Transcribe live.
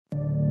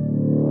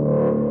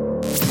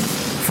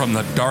From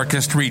the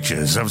darkest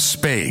reaches of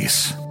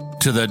space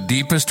to the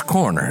deepest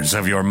corners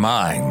of your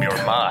mind.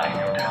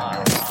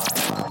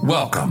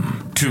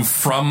 Welcome to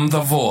From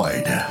the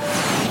Void.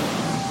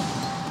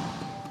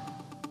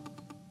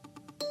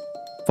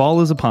 Fall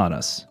is upon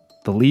us.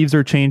 The leaves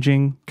are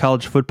changing,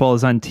 college football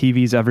is on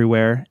TVs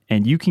everywhere,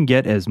 and you can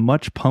get as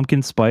much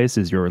pumpkin spice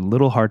as your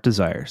little heart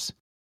desires.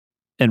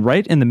 And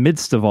right in the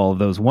midst of all of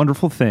those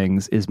wonderful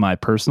things is my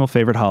personal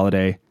favorite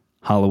holiday,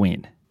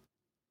 Halloween.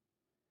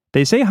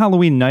 They say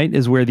Halloween night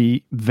is where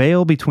the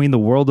veil between the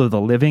world of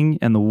the living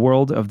and the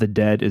world of the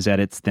dead is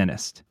at its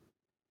thinnest.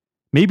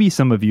 Maybe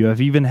some of you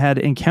have even had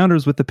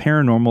encounters with the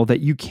paranormal that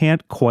you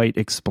can't quite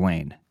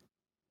explain.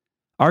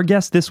 Our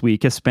guest this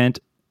week has spent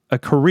a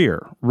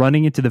career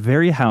running into the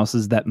very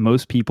houses that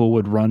most people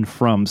would run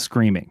from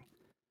screaming.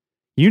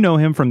 You know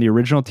him from the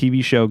original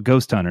TV show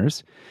Ghost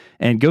Hunters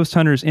and Ghost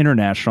Hunters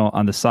International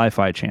on the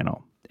Sci-Fi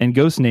Channel and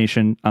Ghost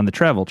Nation on the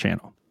Travel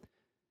Channel.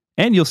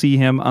 And you'll see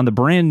him on the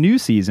brand new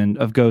season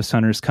of Ghost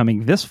Hunters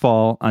coming this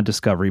fall on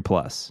Discovery+.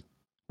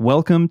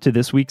 Welcome to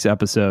this week's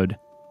episode,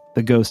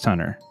 The Ghost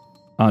Hunter,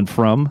 on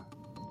From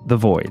the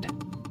Void.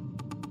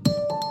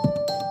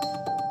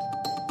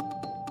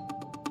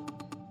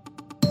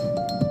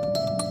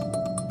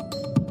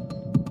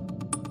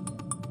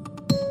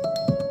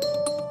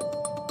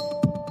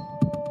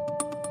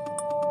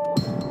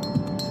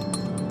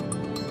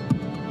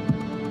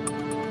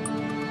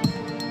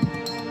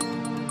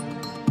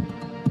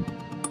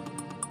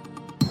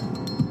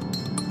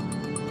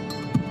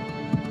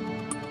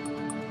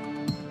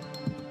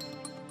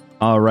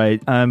 All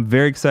right. I'm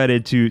very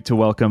excited to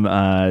welcome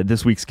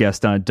this week's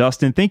guest on.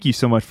 Dustin, thank you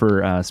so much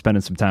for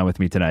spending some time with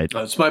me tonight.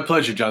 It's my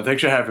pleasure, John.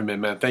 Thanks for having me,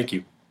 man. Thank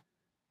you.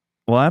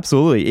 Well,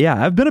 absolutely.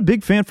 Yeah, I've been a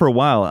big fan for a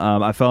while.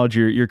 I followed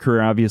your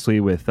career,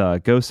 obviously, with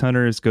Ghost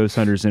Hunters, Ghost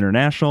Hunters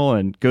International,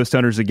 and Ghost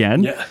Hunters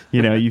again.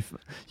 Yeah.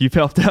 You've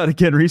helped out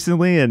again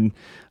recently, and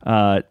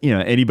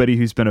anybody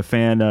who's been a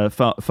fan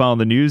following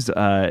the news,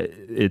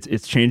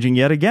 it's changing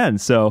yet again.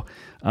 So.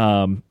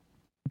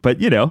 But,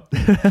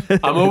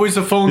 I'm always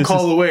a phone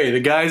call away.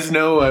 The guys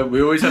know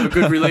we always have a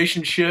good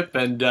relationship,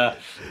 and I'm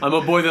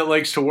a boy that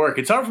likes to work.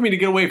 It's hard for me to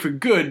get away for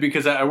good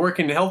because I work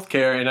in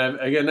healthcare, and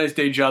I get a nice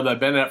day job that I've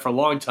been at for a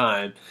long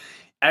time.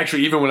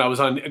 Actually, even when I was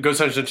on Ghost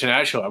Hunters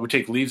International, I would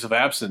take leaves of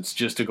absence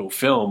just to go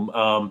film.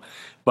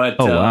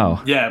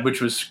 Wow. Yeah,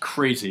 which was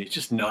crazy.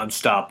 Just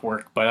nonstop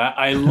work. But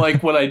I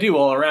like what I do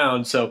all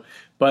around, so...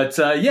 But,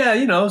 so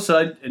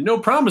no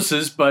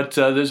promises, but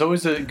there's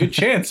always a good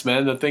chance,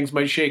 man, that things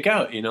might shake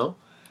out,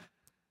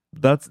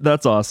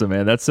 That's awesome,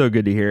 man. That's so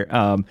good to hear.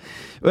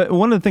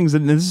 One of the things,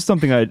 and this is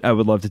something I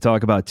would love to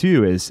talk about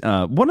too, is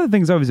one of the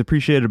things I always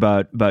appreciated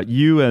about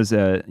you as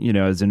as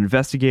an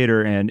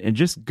investigator and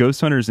just ghost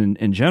hunters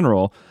in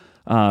general.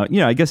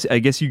 I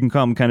guess you can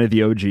call them kind of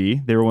the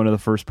OG. They were one of the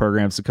first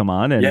programs to come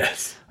on and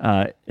yes.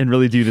 And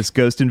really do this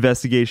ghost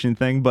investigation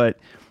thing. But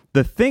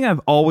the thing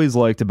I've always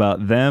liked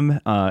about them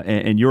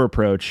and your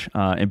approach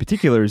in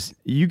particular is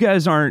you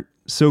guys aren't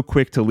so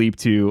quick to leap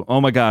to,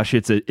 oh my gosh,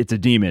 it's a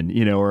demon,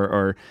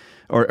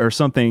 or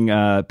something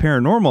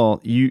paranormal.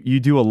 You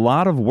do a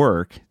lot of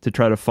work to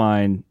try to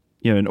find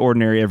an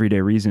ordinary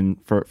everyday reason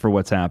for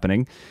what's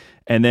happening,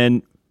 and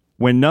then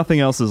when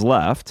nothing else is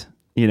left,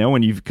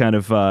 when you've kind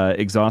of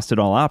exhausted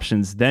all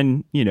options,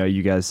 then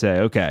you guys say,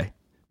 okay,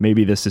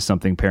 maybe this is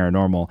something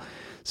paranormal.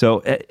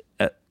 So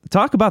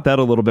talk about that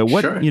a little bit.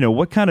 What Sure.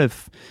 What kind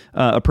of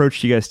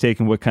approach do you guys take,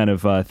 and what kind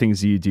of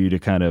things do you do to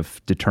kind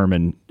of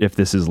determine if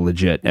this is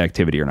legit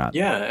activity or not?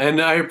 Yeah,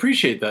 and I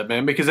appreciate that,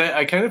 man, because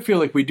I kind of feel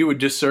like we do a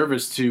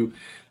disservice to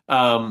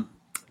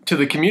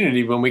the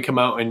community when we come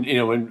out and,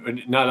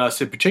 when, not us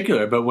in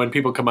particular, but when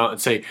people come out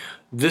and say,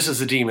 this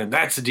is a demon,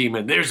 that's a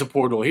demon, there's a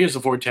portal, here's a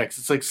vortex.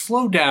 It's like,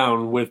 slow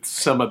down with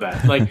some of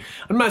that. Like,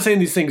 I'm not saying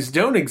these things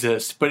don't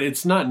exist, but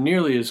it's not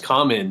nearly as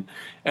common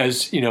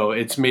as,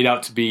 it's made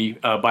out to be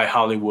by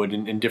Hollywood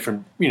and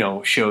different,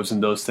 shows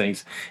and those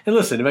things. And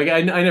listen,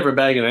 I never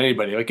bag on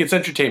anybody. Like, it's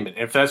entertainment.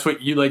 If that's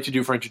what you like to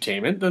do for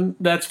entertainment, then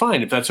that's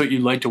fine. If that's what you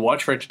like to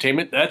watch for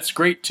entertainment, that's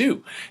great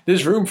too.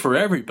 There's room for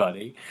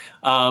everybody.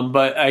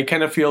 But I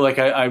kind of feel like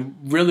I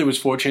really was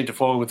fortunate to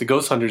fall in with the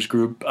Ghost Hunters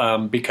group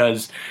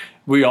because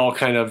we all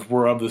kind of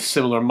were of the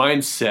similar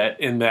mindset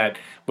in that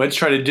let's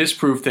try to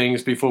disprove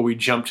things before we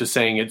jump to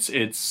saying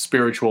it's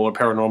spiritual or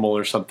paranormal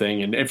or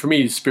something. And for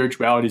me,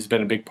 spirituality has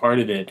been a big part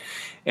of it.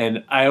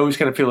 And I always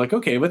kind of feel like,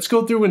 okay, let's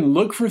go through and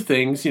look for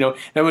things. And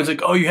everyone's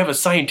like, oh, you have a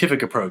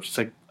scientific approach. It's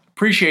like,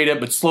 appreciate it,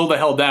 but slow the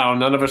hell down.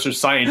 None of us are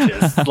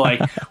scientists. Like,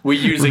 we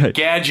use a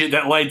gadget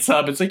that lights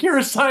up. It's like, you're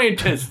a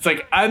scientist. It's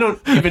like, I don't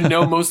even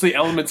know most of the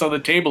elements on the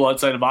table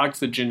outside of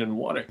oxygen and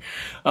water.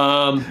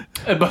 But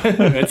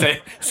I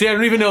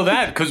don't even know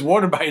that because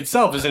water by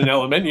itself is an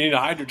element. You need a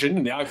hydrogen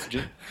and the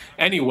oxygen.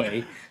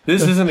 Anyway,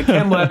 this isn't a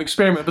chem lab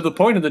experiment, but the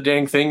point of the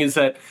dang thing is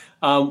that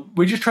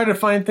we just try to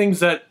find things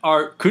that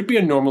could be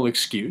a normal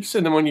excuse.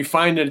 And then when you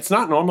find that it's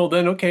not normal,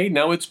 then okay,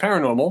 now it's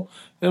paranormal.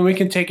 Then we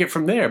can take it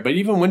from there. But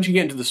even once you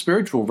get into the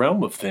spiritual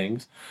realm of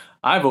things,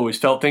 I've always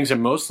felt things are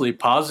mostly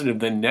positive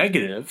than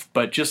negative.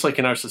 But just like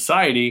in our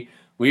society,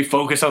 we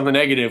focus on the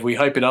negative, we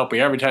hype it up, we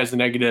advertise the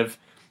negative,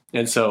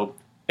 and so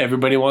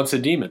everybody wants a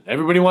demon.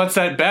 Everybody wants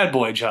that bad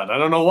boy, John. I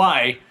don't know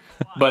why,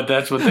 but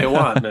that's what they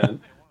want,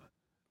 man.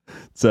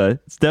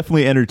 It's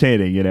definitely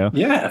entertaining, you know?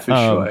 Yeah, for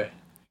sure.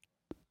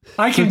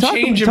 I can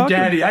change him,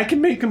 Daddy. I can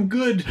make him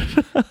good.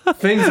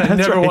 Things I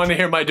never want to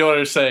hear my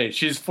daughter say.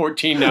 She's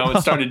 14 now and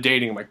started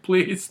dating. I'm like,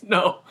 please,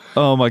 no.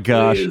 Oh my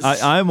gosh.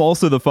 I'm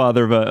also the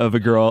father of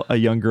a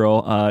young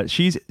girl.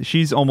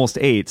 She's almost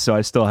 8, so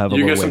I still have a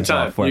little ways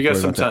off. You got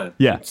some time.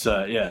 Yeah.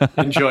 Yeah.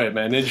 Enjoy it,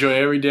 man. Enjoy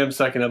every damn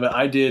second of it.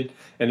 I did,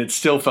 and it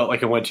still felt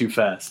like it went too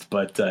fast.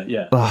 But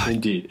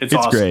indeed. It's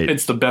awesome. Great.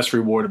 It's the best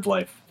reward of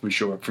life, for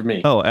sure, for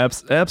me. Oh,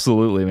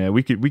 absolutely, man.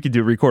 We could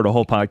record a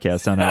whole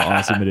podcast on how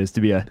awesome it is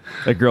to be a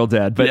girl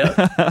dad. But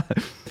yeah.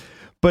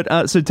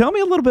 But so tell me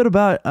a little bit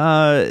about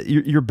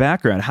your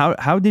background.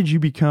 How did you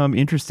become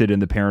interested in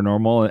the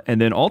paranormal, and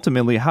then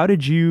ultimately, how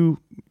did you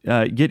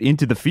get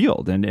into the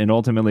field and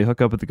ultimately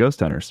hook up with the ghost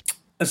hunters?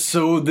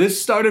 So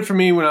this started for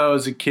me when I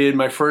was a kid.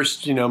 My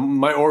first,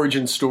 my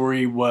origin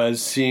story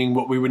was seeing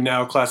what we would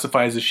now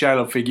classify as a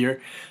shadow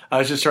figure. I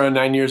was just around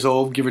 9 years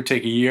old, give or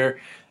take a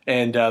year,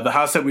 and the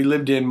house that we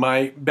lived in,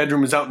 my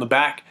bedroom was out in the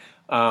back.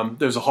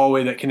 There's a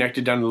hallway that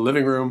connected down to the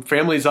living room.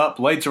 Family's up,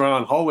 lights are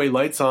on, hallway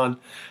lights on.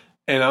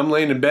 And I'm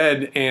laying in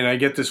bed, and I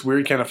get this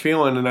weird kind of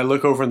feeling, and I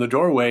look over in the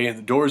doorway, and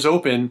the door's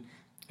open,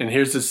 and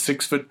here's this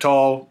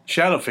 6-foot-tall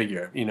shadow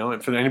figure.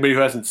 And for anybody who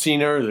hasn't seen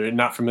her, or they're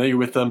not familiar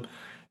with them,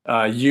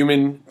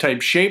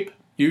 human-type shape,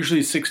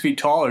 usually 6 feet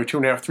tall or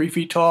 2.5, 3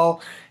 feet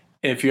tall.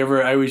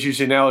 I always use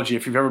the analogy,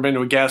 if you've ever been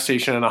to a gas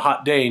station on a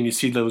hot day and you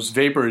see those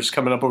vapors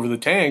coming up over the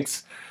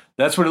tanks,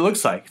 that's what it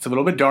looks like. It's a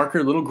little bit darker,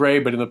 a little gray,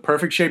 but in the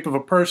perfect shape of a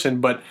person,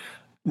 but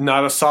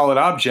not a solid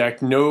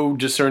object, no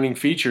discerning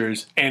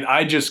features. And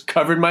I just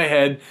covered my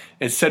head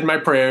and said my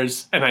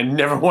prayers, and I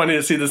never wanted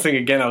to see this thing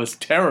again. I was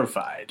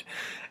terrified.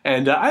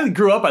 And I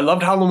grew up, I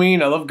loved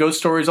Halloween, I loved ghost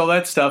stories, all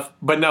that stuff.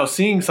 But now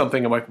seeing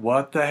something, I'm like,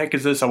 what the heck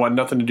is this? I want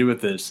nothing to do with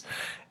this.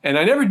 And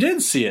I never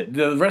did see it.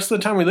 The rest of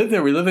the time we lived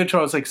there until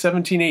I was like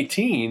 17,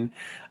 18.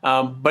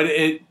 But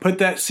it put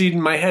that seed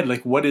in my head,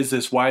 like, what is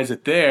this? Why is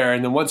it there?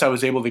 And then once I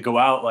was able to go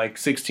out, like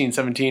 16,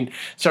 17,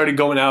 started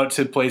going out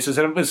to places.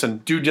 And listen,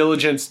 due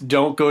diligence,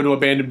 don't go to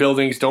abandoned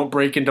buildings, don't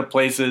break into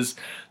places.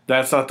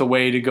 That's not the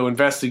way to go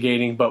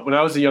investigating. But when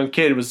I was a young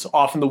kid, it was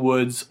off in the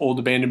woods, old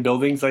abandoned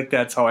buildings. Like,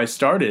 that's how I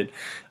started.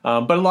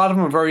 But a lot of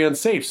them are very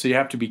unsafe, so you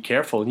have to be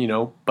careful,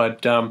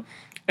 But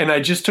and I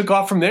just took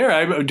off from there.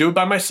 I would do it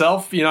by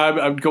myself.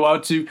 I would go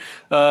out to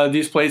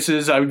these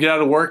places. I would get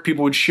out of work.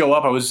 People would show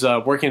up. I was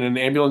working in an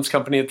ambulance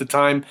company at the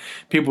time.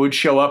 People would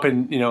show up,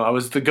 and I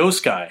was the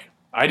ghost guy.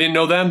 I didn't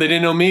know them. They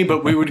didn't know me,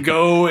 but we would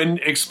go and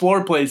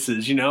explore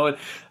places, And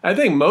I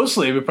think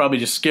mostly we probably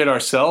just scared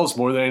ourselves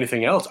more than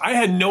anything else. I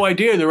had no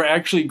idea there were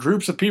actually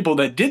groups of people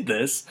that did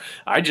this.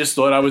 I just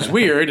thought I was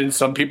weird, and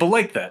some people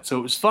liked that, so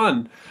it was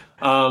fun.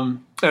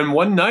 And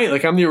one night,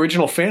 like, I'm the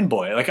original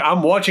fanboy. Like,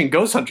 I'm watching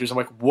Ghost Hunters. I'm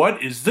like,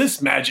 what is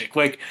this magic?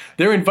 Like,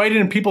 they're invited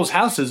in people's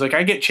houses. Like,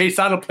 I get chased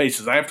out of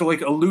places. I have to,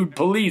 like, elude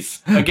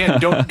police. Again,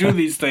 don't do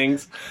these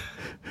things.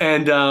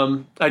 And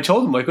I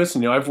told him, like,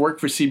 listen, I've worked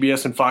for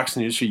CBS and Fox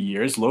News for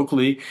years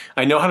locally.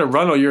 I know how to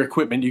run all your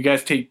equipment. You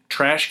guys take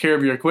trash care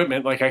of your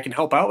equipment. Like, I can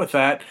help out with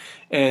that.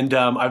 And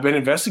I've been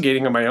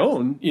investigating on my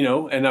own,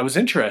 and I was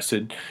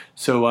interested.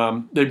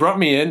 So they brought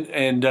me in,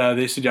 and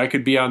they said I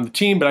could be on the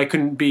team, but I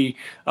couldn't be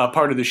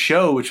part of the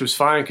show, which was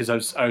fine because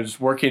I was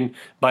working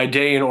by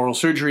day in oral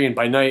surgery and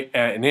by night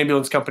at an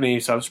ambulance company,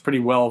 so I was pretty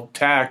well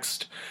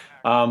taxed.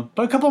 But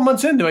a couple of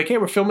months in, they're like, hey,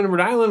 we're filming in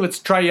Rhode Island. Let's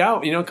try you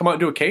out, come out and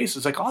do a case.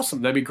 It's like,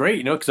 awesome. That'd be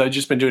great, because I'd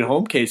just been doing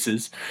home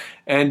cases.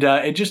 And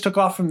it just took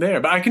off from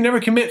there. But I could never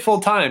commit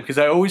full time because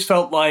I always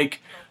felt like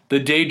the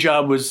day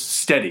job was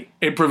steady.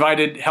 It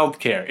provided health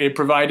care. It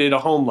provided a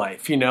home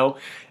life,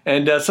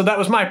 And so that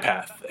was my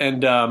path.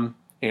 And,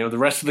 the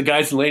rest of the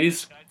guys and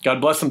ladies, God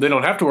bless them, they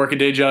don't have to work a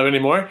day job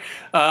anymore.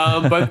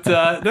 But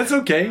that's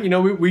okay.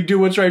 We do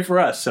what's right for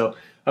us. So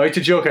I like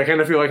to joke. I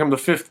kind of feel like I'm the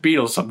fifth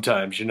Beatles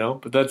sometimes,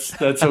 but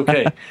that's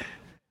okay.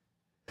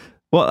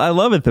 Well, I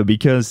love it though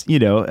because they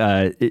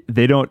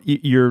don't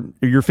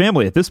your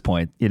family at this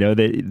point.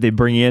 They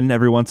bring in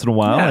every once in a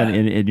while, yeah.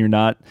 and you're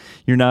not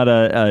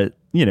a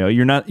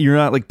you're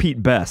not like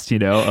Pete Best, Right.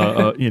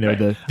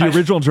 the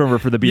original drummer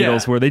for the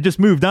Beatles, where they just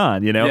moved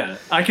on, Yeah,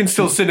 I can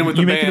still sit in with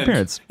the band. You make an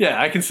appearance.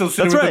 Yeah, I can still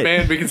sit in with the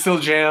band. We can still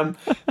jam.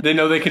 They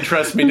know they can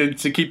trust me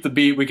to keep the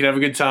beat. We can have a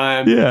good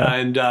time. Yeah,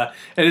 and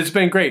it's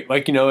been great.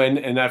 Like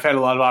and I've had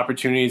a lot of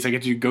opportunities. I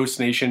get to do Ghost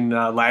Nation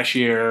last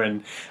year,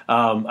 and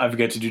I've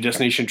got to do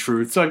Destination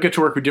Truth. So I've got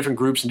to work with different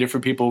groups and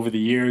different people over the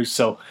years.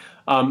 So.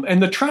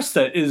 And the trust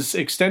that is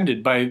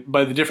extended by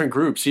the different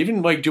groups,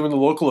 even like doing the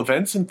local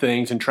events and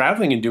things and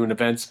traveling and doing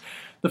events,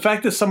 the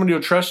fact that somebody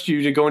will trust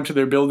you to go into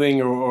their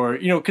building or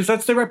because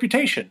that's their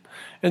reputation.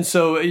 And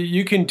so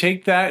you can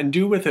take that and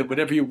do with it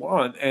whatever you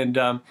want.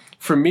 And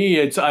for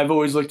me, I've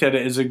always looked at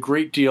it as a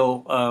great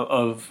deal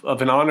of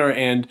an honor,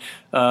 and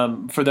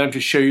for them to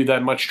show you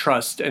that much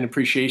trust and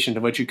appreciation to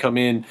let you come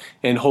in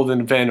and hold an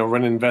event or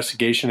run an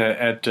investigation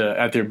at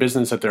their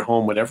business, at their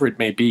home, whatever it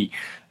may be.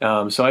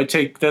 So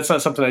that's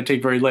not something I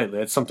take very lightly.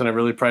 It's something I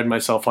really pride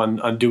myself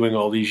on doing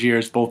all these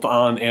years, both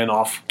on and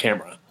off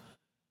camera.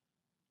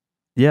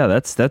 Yeah,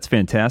 that's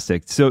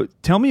fantastic. So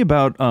tell me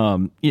about,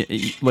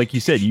 like you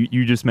said,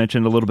 you just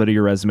mentioned a little bit of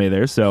your resume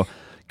there. So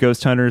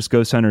Ghost Hunters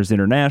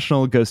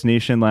International, Ghost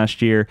Nation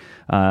last year.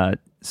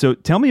 So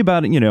tell me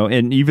about,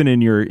 and even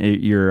in your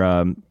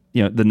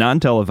the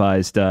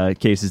non-televised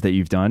cases that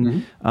you've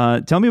done,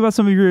 tell me about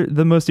some of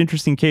the most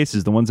interesting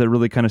cases, the ones that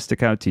really kind of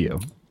stick out to you.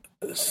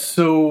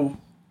 So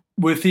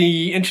with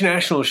the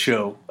international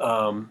show,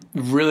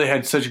 really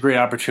had such a great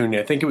opportunity.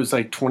 I think it was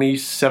like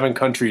 27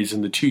 countries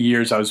in the 2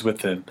 years I was with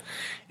them.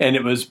 And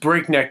it was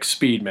breakneck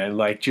speed, man,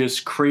 like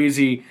just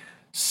crazy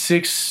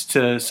 6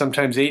 to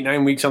sometimes 8,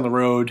 9 weeks on the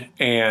road.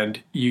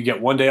 And you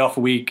get 1 day off a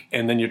week,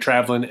 and then you're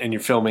traveling and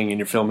you're filming and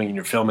you're filming and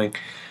you're filming.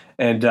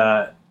 And,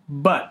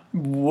 but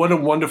what a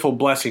wonderful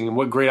blessing and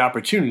what great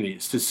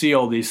opportunities to see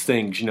all these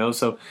things,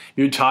 So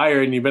you're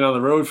tired and you've been on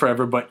the road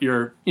forever, but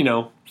you're,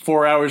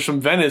 4 hours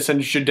from Venice and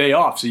it's your day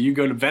off. So you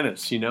go to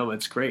Venice,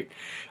 it's great.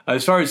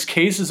 As far as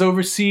cases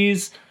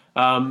overseas,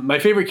 my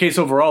favorite case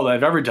overall that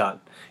I've ever done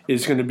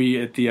is going to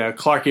be at the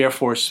Clark Air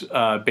Force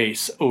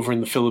Base over in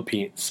the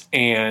Philippines.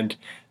 And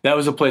that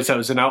was a place that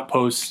was an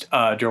outpost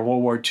during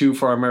World War II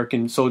for our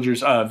American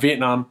soldiers,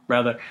 Vietnam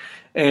rather.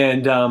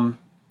 And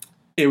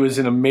it was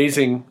an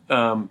amazing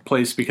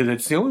place because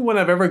it's the only one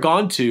I've ever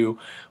gone to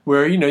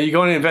where, you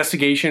go on an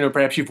investigation, or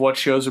perhaps you've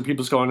watched shows where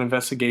people's go on an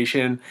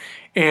investigation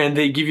and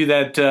they give you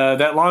that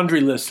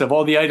laundry list of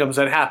all the items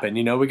that happen.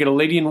 We get a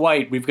lady in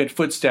white, we've got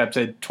footsteps,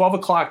 at 12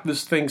 o'clock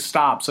this thing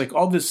stops, like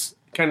all this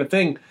kind of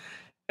thing.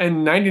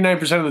 And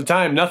 99% of the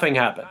time, nothing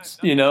happens,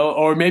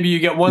 or maybe you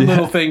get one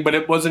little thing, but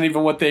it wasn't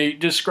even what they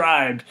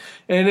described.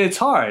 And it's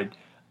hard.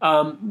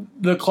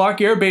 The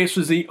Clark Air Base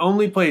was the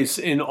only place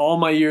in all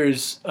my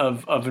years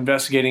of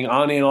investigating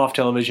on and off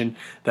television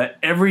that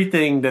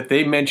everything that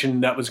they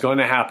mentioned that was going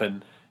to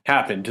happen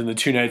happened in the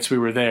 2 nights we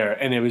were there.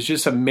 And it was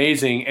just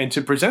amazing. And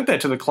to present that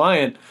to the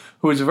client,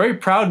 who was a very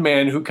proud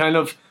man who kind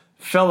of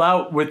fell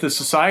out with the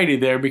society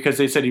there because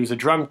they said he was a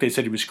drunk. They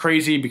said he was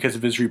crazy because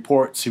of his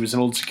reports. He was an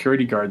old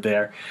security guard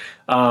there.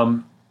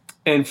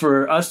 And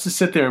for us to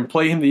sit there and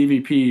play him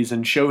the EVPs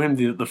and show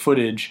him the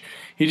footage,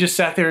 he just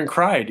sat there and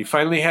cried. He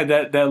finally had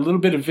that little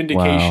bit of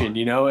vindication, And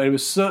it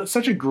was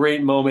such a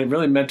great moment. It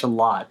really meant a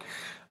lot.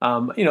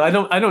 I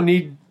don't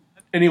need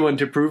anyone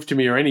to prove to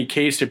me, or any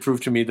case to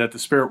prove to me, that the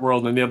spirit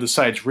world and the other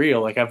side's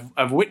real. Like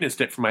I've witnessed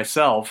it for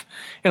myself,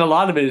 and a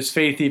lot of it is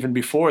faith even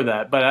before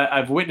that. But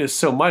I've witnessed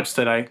so much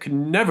that I could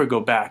never go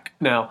back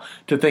now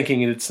to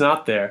thinking it's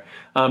not there.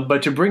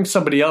 But to bring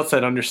somebody else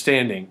that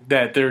understanding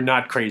that they're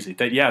not crazy,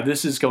 that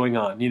this is going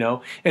on,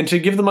 and to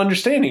give them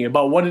understanding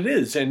about what it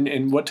is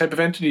and what type of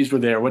entities were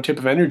there, what type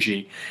of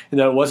energy, and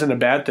that it wasn't a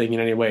bad thing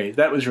in any way.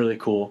 That was really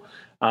cool.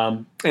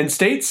 And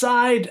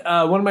stateside,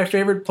 one of my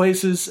favorite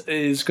places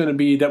is going to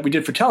be, that we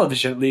did for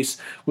television at least,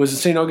 was the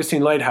St.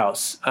 Augustine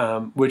Lighthouse,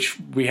 which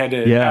we had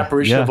an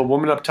apparition of a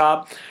woman up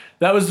top.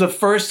 That was the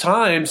first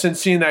time since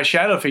seeing that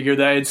shadow figure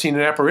that I had seen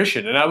an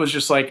apparition. And I was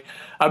just like,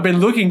 I've been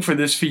looking for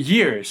this for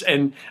years.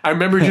 And I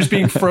remember just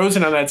being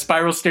frozen on that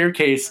spiral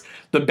staircase,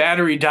 the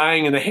battery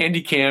dying in the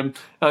handy cam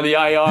on the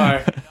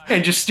IR,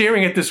 and just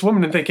staring at this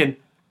woman and thinking,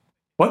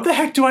 what the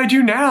heck do I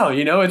do now?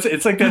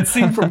 It's like that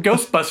scene from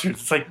Ghostbusters.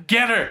 It's like,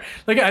 get her.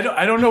 Like,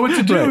 I don't know what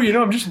to do. Right.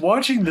 I'm just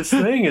watching this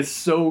thing. It's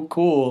so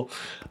cool.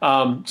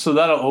 So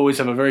that'll always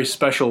have a very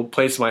special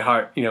place in my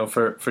heart,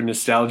 for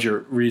nostalgia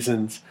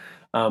reasons.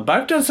 But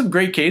I've done some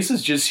great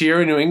cases just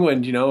here in New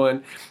England,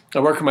 and I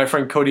work with my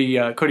friend Cody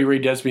Ray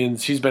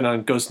Desbians. He's been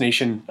on Ghost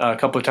Nation a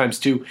couple of times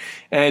too.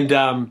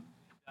 And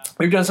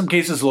we've done some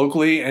cases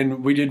locally,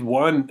 and we did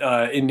one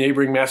in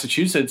neighboring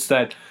Massachusetts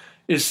that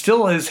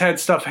still has had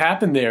stuff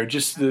happen there.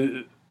 Just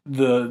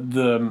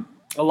the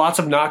lots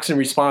of knocks and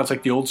response,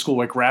 like the old school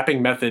like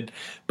rapping method,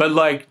 but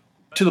like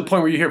to the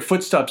point where you hear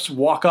footsteps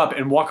walk up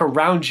and walk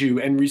around you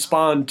and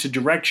respond to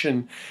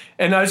direction.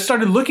 And I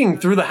started looking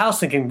through the house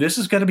thinking, this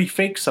is going to be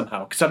fake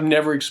somehow, because I've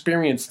never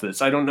experienced this.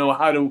 I don't know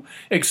how to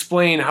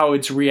explain how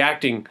it's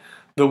reacting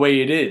the way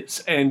it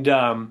is. And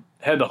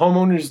had the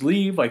homeowners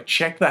leave, like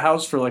check the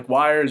house for like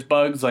wires,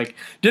 bugs, like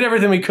did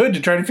everything we could to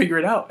try to figure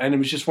it out. And it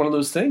was just one of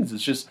those things.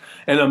 It's just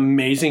an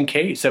amazing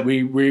case that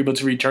we were able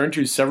to return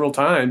to several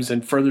times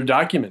and further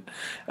document,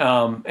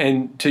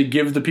 and to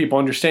give the people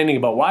understanding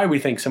about why we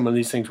think some of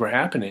these things were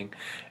happening.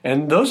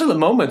 And those are the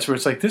moments where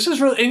it's like, this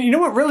is really, and you know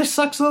what really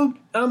sucks though,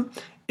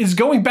 is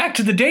going back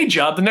to the day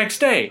job the next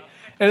day.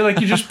 And like,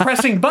 you're just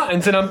pressing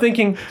buttons, and I'm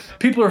thinking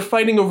people are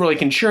fighting over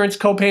like insurance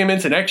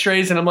co-payments and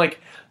x-rays. And I'm like,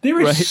 there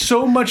is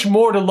so much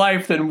more to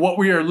life than what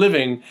we are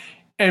living.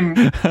 And,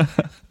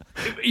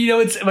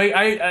 it's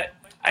like,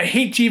 I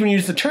hate to even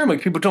use the term,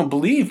 like, people don't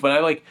believe,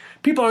 but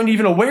people aren't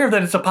even aware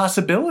that it's a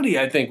possibility,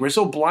 I think. We're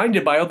so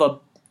blinded by all the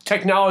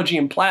technology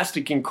and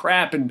plastic and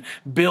crap and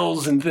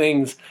bills and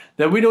things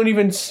that we don't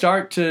even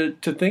start to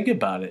think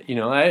about it.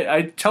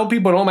 I tell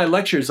people in all my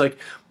lectures, like,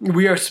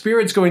 we are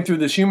spirits going through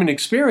this human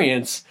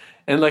experience,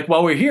 and like,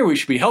 while we're here, we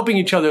should be helping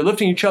each other,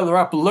 lifting each other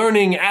up,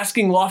 learning,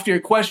 asking loftier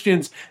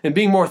questions, and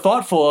being more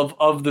thoughtful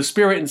of the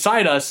spirit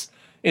inside us.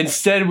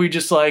 Instead, we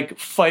just like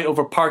fight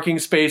over parking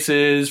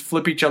spaces,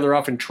 flip each other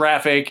off in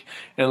traffic,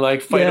 and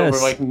like fight over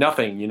like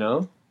nothing,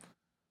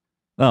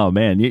 Oh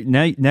man,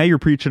 now you're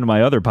preaching to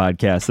my other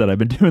podcast that I've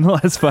been doing the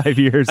last 5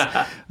 years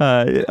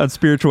on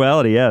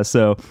spirituality. Yeah,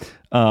 so,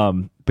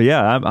 but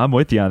yeah, I'm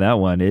with you on that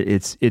one.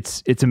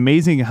 It's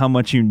amazing how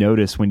much you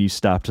notice when you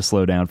stop to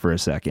slow down for a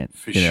second.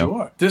 For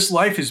sure, this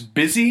life is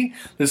busy.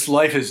 This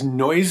life is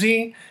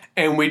noisy.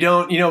 And we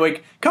don't, like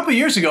a couple of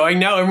years ago,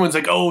 now everyone's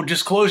like, oh,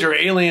 disclosure,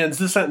 aliens,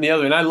 this, that, and the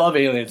other. And I love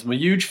aliens. I'm a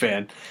huge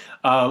fan.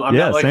 I'm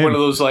not like one of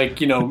those, like,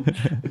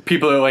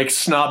 people are like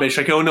snobbish,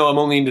 like, oh no, I'm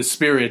only into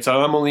spirits.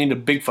 I'm only into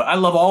Bigfoot. I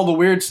love all the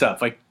weird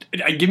stuff. Like,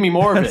 give me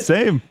more of it.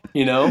 Same.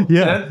 Yeah.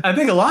 And I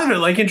think a lot of it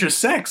like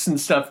intersects and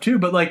stuff too.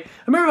 But like, I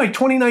remember like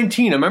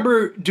 2019, I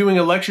remember doing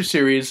a lecture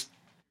series.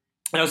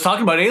 And I was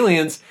talking about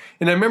aliens,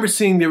 and I remember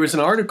seeing there was an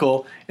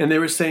article, and they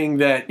were saying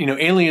that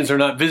aliens are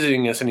not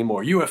visiting us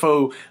anymore.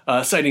 UFO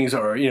sightings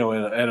are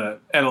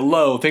at a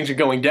low. Things are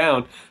going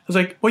down. I was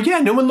like, well, yeah,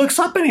 no one looks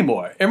up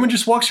anymore. Everyone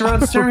just walks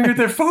around staring at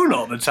their phone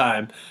all the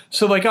time.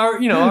 So like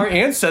our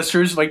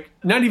ancestors, like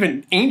not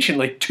even ancient,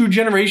 like 2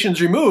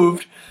 generations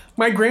removed,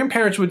 my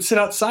grandparents would sit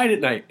outside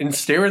at night and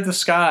stare at the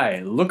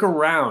sky, look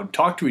around,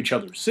 talk to each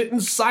other, sit in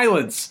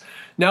silence.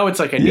 Now it's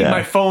like I need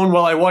my phone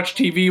while I watch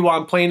TV, while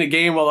I'm playing a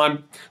game, while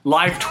I'm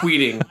live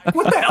tweeting. Like,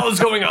 what the hell is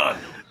going on?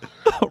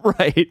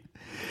 Right.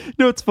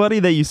 No, it's funny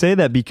that you say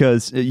that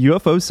because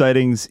UFO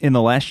sightings in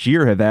the last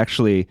year have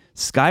actually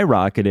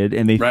skyrocketed,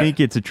 and they think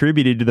it's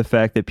attributed to the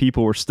fact that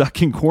people were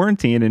stuck in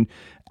quarantine and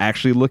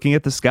actually looking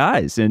at the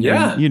skies and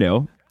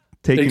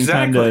taking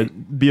time to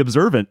be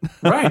observant.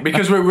 Right,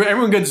 because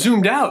everyone gets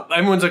zoomed out.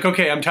 Everyone's like,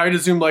 okay, I'm tired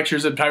of Zoom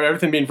lectures. I'm tired of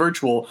everything being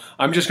virtual.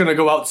 I'm just going to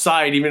go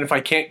outside even if I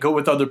can't go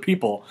with other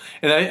people.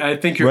 And I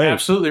think you're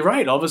absolutely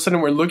right. All of a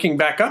sudden we're looking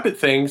back up at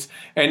things,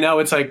 and now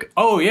it's like,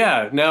 oh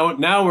yeah,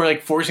 now we're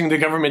like forcing the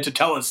government to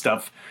tell us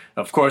stuff.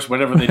 Of course,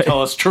 whatever they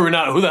tell us, true or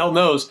not, who the hell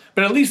knows?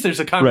 But at least there's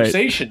a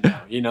conversation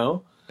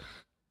now,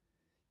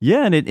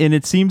 Yeah, and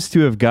it seems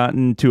to have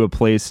gotten to a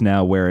place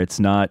now where it's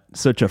not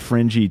such a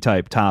fringy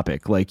type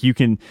topic. Like you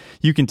can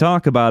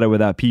talk about it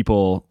without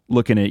people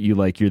looking at you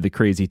like you're the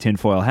crazy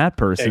tinfoil hat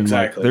person.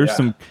 Exactly. Like, there's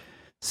some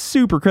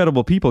super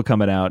credible people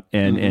coming out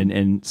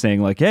and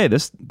saying like, hey,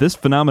 this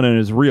phenomenon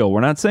is real.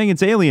 We're not saying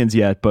it's aliens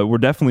yet, but we're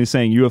definitely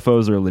saying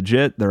UFOs are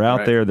legit. They're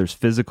out there. There's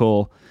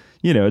physical.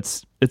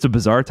 It's a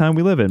bizarre time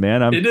we live in,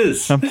 man. It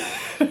is for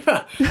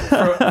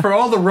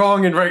all the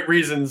wrong and right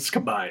reasons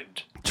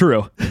combined.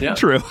 True. Yeah.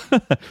 True.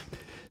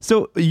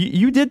 So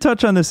you did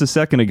touch on this a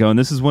second ago, and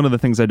this is one of the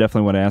things I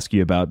definitely want to ask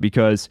you about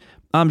because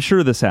I'm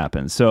sure this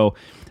happens. So,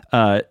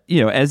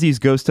 as these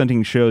ghost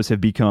hunting shows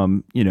have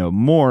become,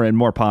 more and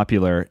more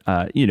popular,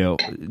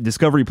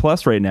 Discovery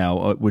Plus right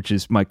now, which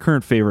is my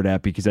current favorite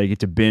app because I get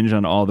to binge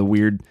on all the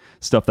weird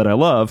stuff that I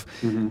love.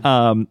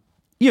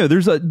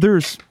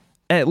 There's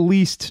at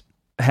least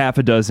half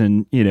a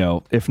dozen,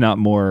 if not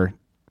more,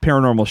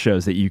 paranormal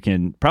shows that you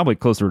can, probably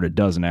closer to a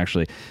dozen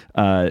actually,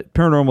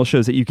 paranormal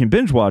shows that you can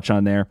binge watch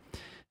on there.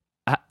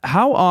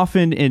 How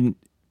often,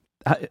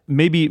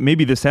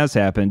 maybe this has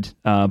happened,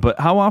 but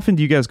how often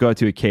do you guys go out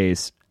to a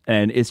case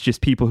and it's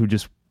just people who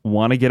just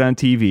want to get on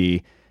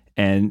TV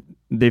and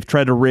they've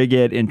tried to rig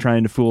it and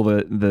trying to fool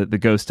the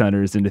ghost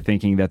hunters into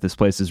thinking that this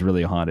place is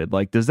really haunted?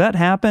 Like, does that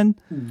happen?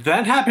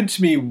 That happened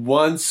to me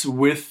once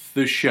with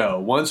the show,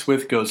 once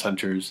with Ghost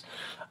Hunters.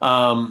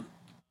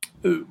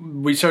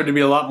 We started to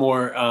be a lot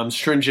more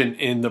stringent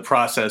in the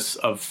process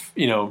of,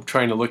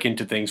 trying to look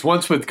into things.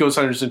 Once with Ghost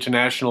Hunters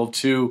International,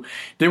 too,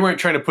 they weren't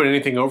trying to put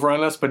anything over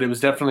on us, but it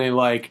was definitely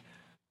like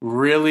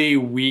really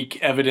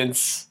weak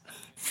evidence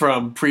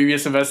from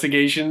previous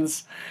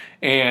investigations.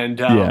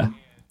 And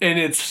and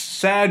it's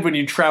sad when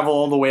you travel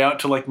all the way out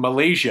to like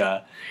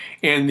Malaysia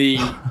and the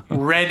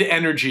red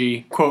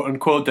energy, quote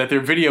unquote, that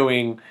they're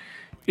videoing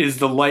is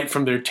the light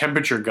from their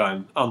temperature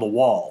gun on the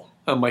wall.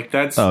 I'm like,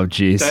 that's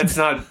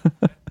not...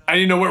 I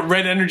didn't know what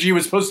red energy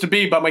was supposed to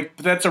be, but I'm like,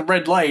 that's a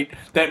red light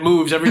that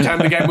moves every time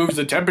the guy moves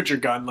the temperature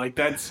gun. Like,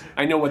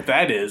 I know what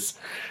that is.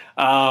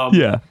 And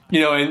I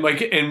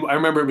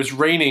remember it was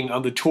raining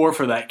on the tour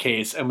for that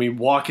case, and we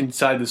walk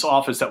inside this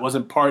office that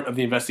wasn't part of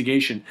the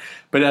investigation.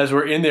 But as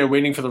we're in there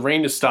waiting for the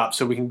rain to stop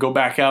so we can go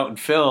back out and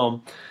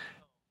film,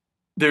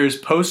 there's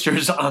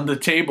posters on the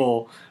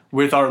table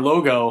with our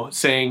logo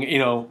saying,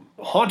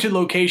 haunted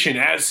location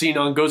as seen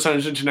on Ghost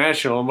Hunters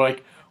International. I'm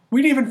like,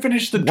 We didn't even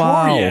finish the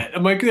Wow. tour yet.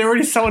 I'm like, they're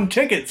already selling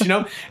tickets, you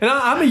know? And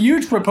I'm a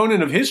huge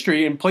proponent of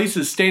history and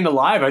places staying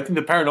alive. I think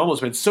the paranormal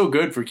has been so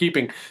good for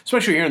keeping,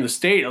 especially here in the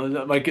state,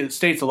 like it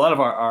states a lot of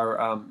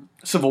our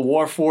Civil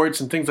War forts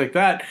and things like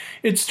that.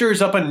 It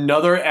stirs up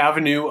another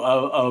avenue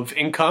of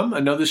income,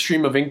 another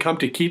stream of income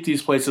to keep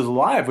these places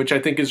alive, which I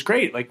think is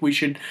great. Like, we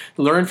should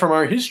learn from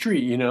our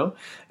history, you know?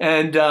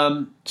 And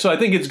so I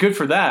think it's good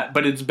for that,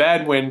 but it's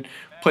bad when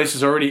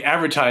places are already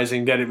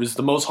advertising that it was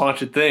the most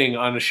haunted thing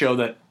on a show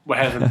that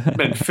hasn't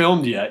been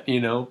filmed yet, you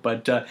know.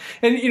 But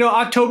and you know,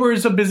 October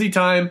is a busy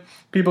time.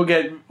 People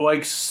get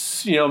like,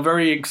 you know,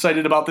 very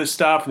excited about this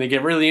stuff, and they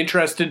get really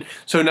interested.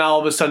 So now all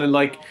of a sudden,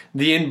 like,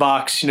 the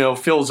inbox, you know,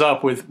 fills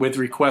up with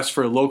requests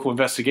for local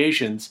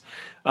investigations.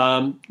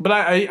 But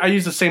I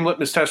use the same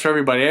litmus test for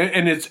everybody,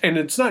 and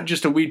it's not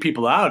just to weed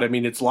people out. I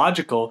mean, it's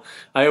logical.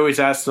 I always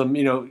ask them,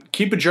 you know,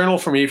 keep a journal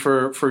for me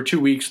for 2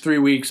 weeks, 3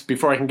 weeks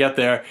before I can get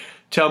there.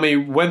 Tell me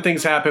when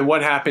things happen,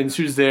 what happens,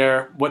 who's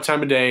there, what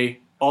time of day,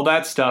 all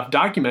that stuff.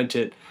 Document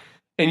it.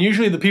 And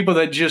usually the people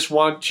that just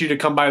want you to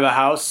come by the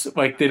house,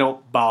 like, they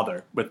don't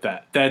bother with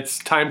that. That's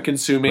time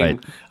consuming.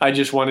 Right. I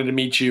just wanted to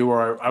meet you,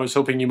 or I was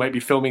hoping you might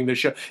be filming the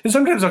show. And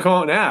sometimes I'll come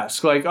out and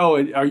ask, like, oh,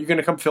 are you going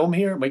to come film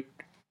here? I'm like,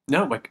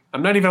 no, like,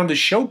 I'm not even on the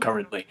show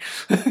currently.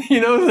 You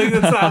know, like,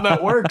 that's not how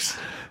that works.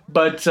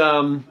 But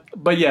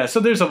yeah, so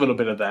there's a little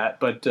bit of that,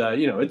 but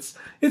you know,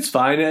 it's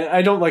fine.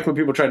 I don't like when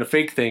people try to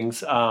fake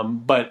things.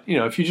 But you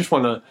know, if you just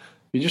want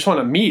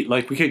to meet,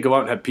 like, we could go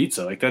out and have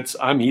pizza. Like,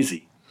 I'm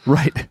easy.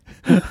 Right.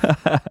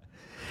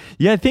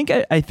 Yeah, I think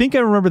I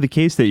remember the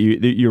case that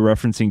you're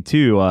referencing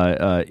too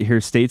here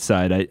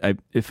stateside.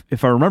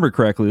 If I remember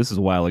correctly, this is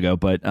a while ago,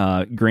 but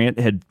Grant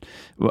had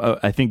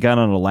I think got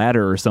on a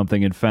ladder or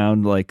something and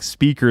found like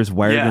speakers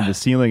wired in the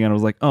ceiling, and I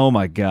was like, oh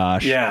my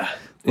gosh, yeah,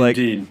 like,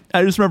 indeed.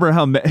 I just remember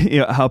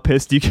how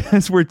pissed you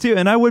guys were too,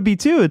 and I would be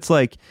too. It's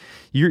like,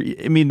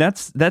 I mean,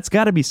 that's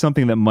got to be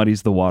something that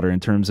muddies the water in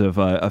terms of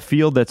a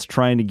field that's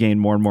trying to gain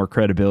more and more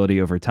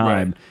credibility over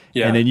time. Right.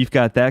 Yeah. And then you've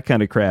got that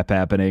kind of crap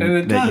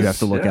happening that you have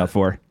to look out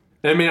for.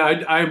 I mean,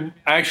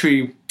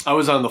 I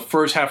was on the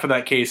first half of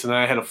that case, and then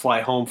I had to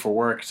fly home for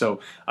work, so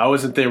I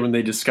wasn't there when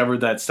they discovered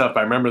that stuff.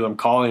 I remember them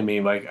calling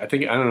me, like, I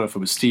don't know if it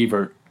was Steve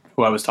or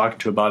who I was talking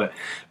to about it,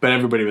 but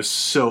everybody was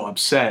so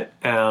upset.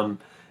 And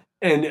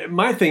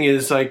my thing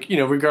is, like, you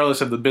know,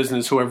 regardless of the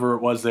business, whoever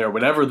it was there,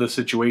 whatever the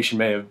situation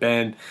may have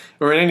been,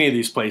 or in any of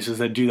these places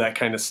that do that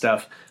kind of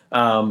stuff,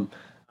 I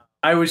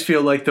always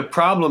feel like the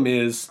problem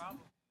is,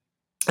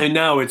 and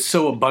now it's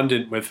so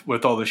abundant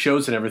with all the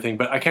shows and everything,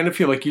 but I kind of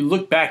feel like you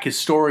look back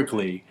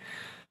historically.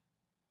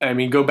 I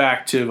mean, go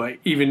back to, like,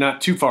 even not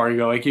too far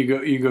ago. Like, you go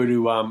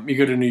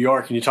to New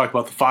York and you talk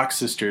about the Fox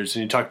sisters,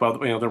 and you talk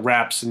about, you know, the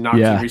raps and knocks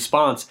in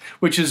response,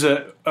 which is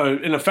an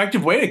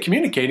effective way of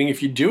communicating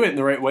if you do it in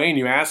the right way and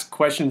you ask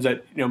questions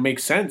that, you know, make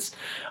sense.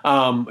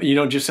 You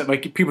don't just,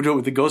 like, people do it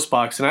with the Ghost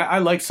Box, and I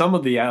like some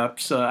of the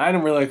apps. I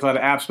don't really like a lot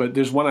of apps, but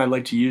there's one I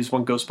like to use,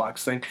 one Ghost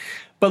Box thing.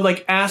 But,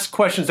 like, ask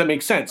questions that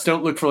make sense.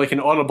 Don't look for, like,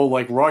 an audible,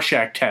 like,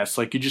 Rorschach test.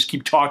 Like, you just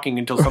keep talking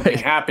until something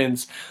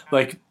happens.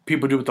 Like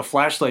people do with the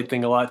flashlight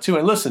thing a lot too.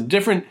 And listen,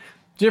 different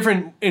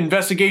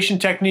investigation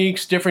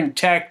techniques, different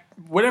tech,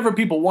 whatever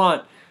people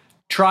want.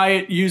 Try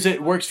it, use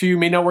it. Works for you,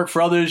 may not work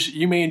for others.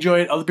 You may enjoy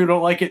it. Other people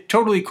don't like it.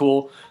 Totally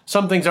cool.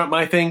 Some things aren't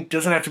my thing.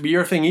 Doesn't have to be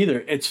your thing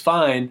either. It's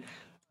fine.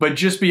 But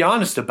just be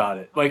honest about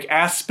it. Like,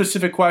 ask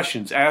specific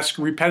questions. Ask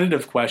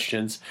repetitive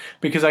questions.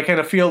 Because I kind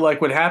of feel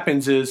like what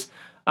happens is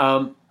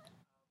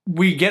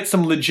we get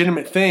some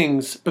legitimate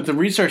things, but the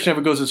research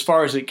never goes as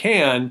far as it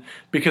can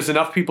because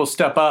enough people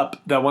step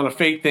up that want to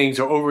fake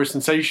things or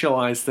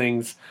over-sensationalize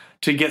things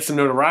to get some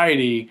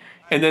notoriety.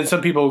 And then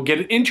some people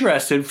get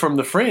interested from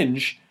the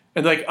fringe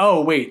and like, oh,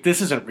 wait,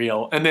 this isn't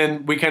real. And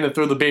then we kind of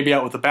throw the baby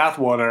out with the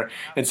bathwater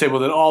and say, well,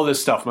 then all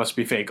this stuff must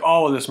be fake.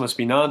 All of this must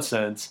be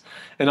nonsense.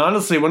 And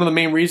honestly, one of the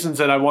main reasons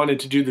that I wanted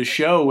to do the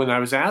show when I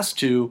was asked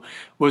to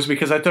was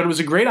because I thought it was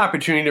a great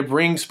opportunity to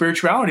bring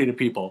spirituality to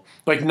people.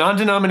 Like,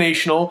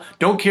 non-denominational,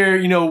 don't care,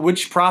 you know,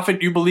 which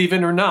prophet you believe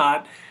in or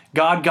not,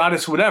 God,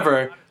 goddess,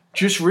 whatever.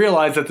 Just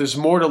realize that there's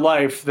more to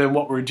life than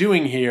what we're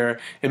doing here,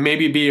 and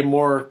maybe be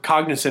more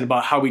cognizant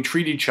about how we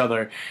treat each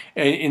other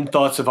in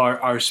thoughts of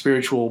our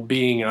spiritual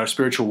being and our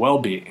spiritual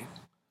well-being.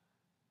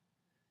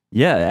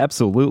 Yeah,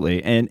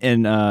 absolutely.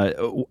 And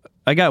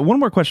I got one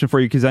more question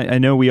for you, because I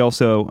know we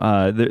also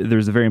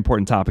there's a very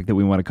important topic that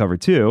we want to cover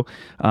too.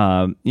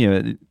 You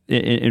know,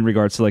 in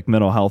regards to like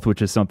mental health,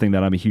 which is something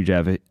that I'm a huge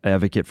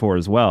advocate for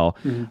as well.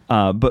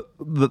 Mm-hmm. But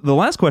the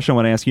last question I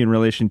want to ask you in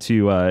relation to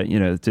you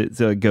know,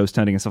 to ghost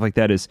hunting and stuff like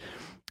that is,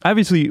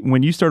 obviously,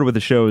 when you started with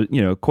the show,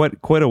 you know,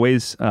 quite a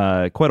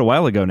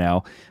while ago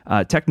now,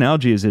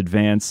 technology has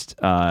advanced,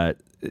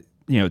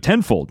 you know,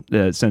 tenfold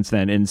since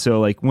then. And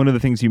so, like, one of the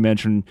things you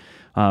mentioned,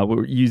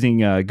 we're using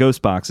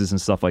ghost boxes and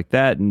stuff like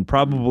that. And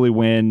probably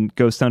when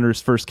Ghost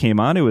Hunters first came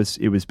on, it was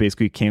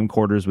basically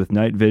camcorders with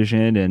night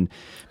vision and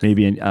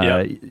maybe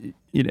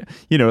you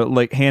know,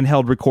 like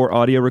handheld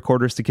audio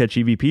recorders to catch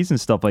EVPs and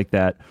stuff like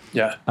that.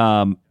 Yeah.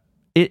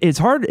 It's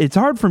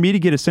hard for me to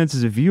get a sense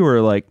as a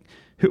viewer, like,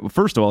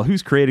 first of all,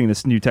 who's creating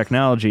this new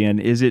technology, and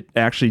is it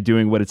actually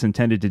doing what it's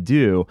intended to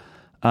do?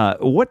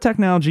 What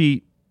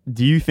technology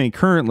do you think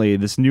currently,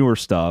 this newer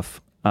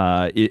stuff,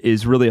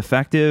 is really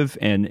effective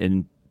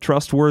and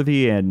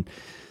trustworthy? And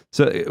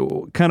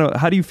so kind of,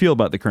 how do you feel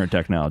about the current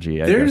technology?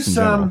 There's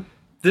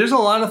a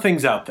lot of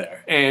things out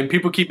there, and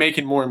people keep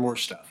making more and more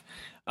stuff.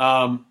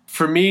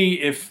 For me,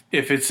 if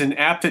it's an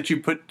app that you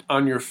put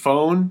on your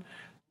phone,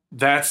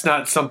 that's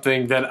not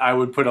something that I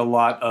would put a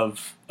lot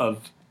of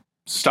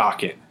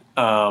stock in.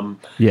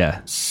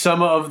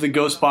 Some of the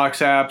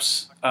Ghostbox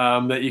apps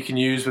that you can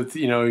use with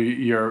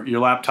your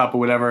laptop or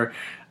whatever,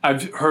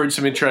 I've heard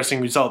some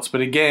interesting results. But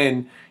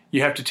again,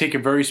 you have to take a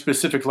very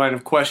specific line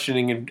of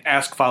questioning and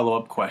ask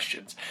follow-up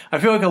questions. I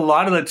feel like a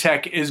lot of the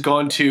tech is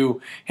gone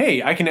to,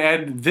 hey, I can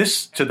add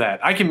this to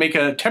that. I can make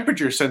a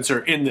temperature sensor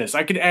in this.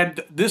 I could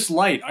add this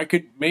light. I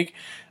could make,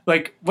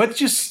 let's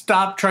just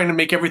stop trying to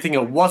make everything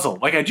a wuzzle.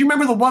 Do you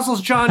remember the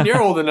wuzzles, John?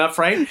 You're old enough,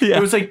 right? Yeah.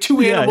 It was like two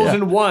animals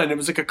in one. It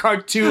was like a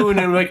cartoon,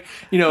 and it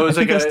was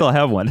I still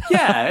have one.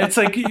 Yeah, it's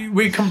like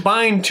we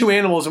combine two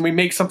animals and we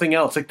make something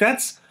else.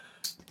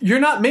 You're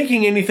not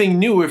making anything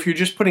new if you're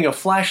just putting a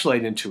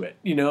flashlight into it.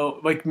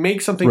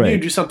 Make something new,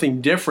 do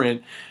something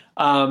different.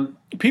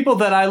 People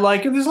that I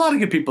like, and there's a lot of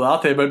good people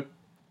out there, but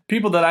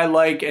people that I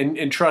like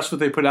and trust what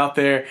they put out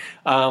there,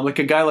 like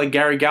a guy like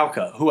Gary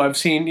Galka, who I've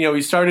seen,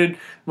 he started,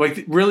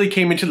 really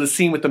came into the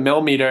scene with the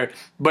Melmeter,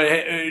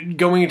 but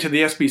going into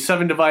the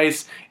SB7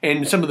 device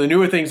and some of the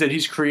newer things that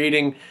he's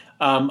creating,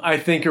 I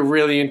think are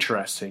really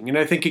interesting. And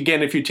I think,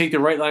 again, if you take the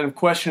right line of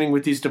questioning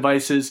with these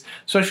devices,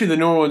 especially the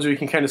newer ones where you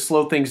can kind of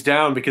slow things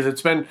down, because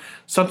it's been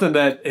something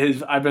that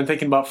I've been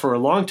thinking about for a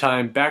long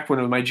time, back when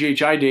of my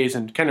GHI days,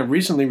 and kind of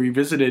recently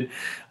revisited,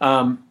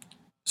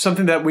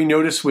 something that we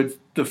noticed with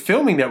the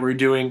filming that we're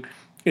doing.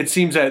 It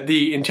seems that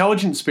the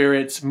intelligent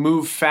spirits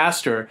move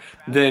faster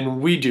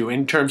than we do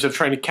in terms of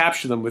trying to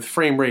capture them with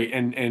frame rate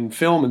and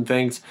film and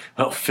things.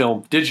 Well,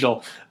 film,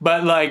 digital,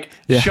 but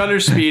shutter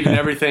speed and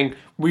everything.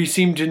 We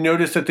seem to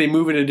notice that they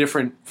move at a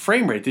different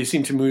frame rate. They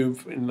seem to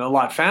move in a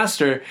lot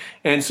faster.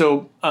 And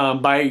so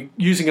by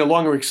using a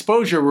longer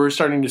exposure, we're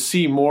starting to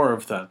see more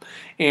of them.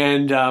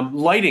 And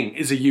lighting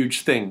is a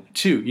huge thing,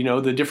 too.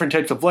 The different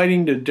types of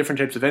lighting, the different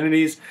types of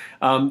entities.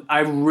 I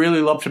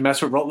really love to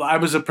mess with. I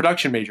was a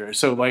production major,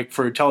 so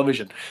for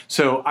television.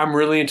 So I'm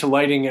really into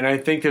lighting, and I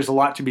think there's a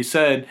lot to be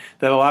said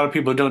that a lot of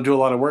people don't do a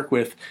lot of work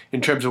with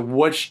in terms of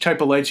which type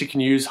of lights you can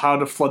use, how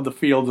to flood the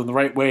field in the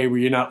right way where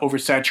you're not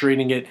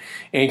oversaturating it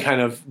and kind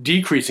of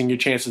decreasing your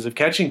chances of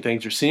catching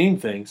things or seeing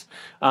things.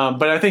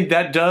 But I think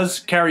that does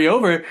carry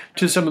over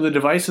to some of the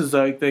devices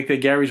that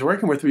Gary's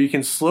working with, where you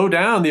can slow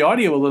down the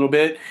audio a little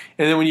bit,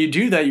 and then when you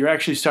do that, you're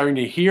actually starting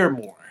to hear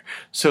more.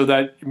 So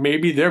that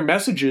maybe their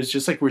messages,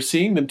 just like we're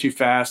seeing them too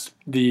fast,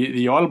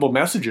 the audible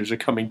messages are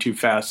coming too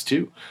fast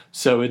too.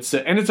 So it's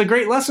a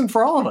great lesson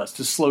for all of us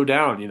to slow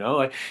down. You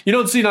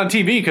don't see it on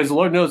TV because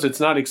Lord knows it's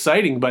not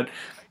exciting, but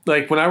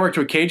when I worked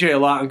with KJ a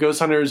lot on Ghost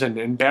Hunters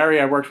and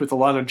Barry, I worked with a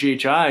lot on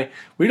GHI,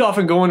 we'd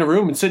often go in a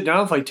room and sit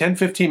down for 10,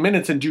 15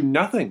 minutes and do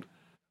nothing.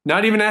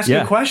 Not even asking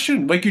a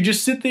question. You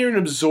just sit there and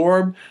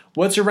absorb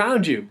what's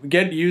around you.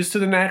 Get used to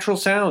the natural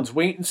sounds.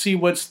 Wait and see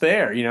what's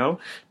there,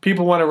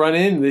 People want to run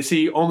in and they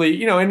see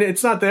only, and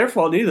it's not their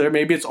fault either.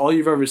 Maybe it's all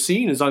you've ever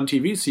seen is on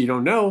TV, so you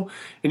don't know.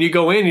 And you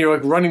go in and you're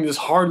running this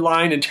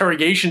hardline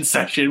interrogation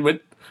session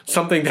with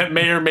something that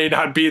may or may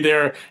not be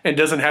there and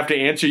doesn't have to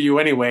answer you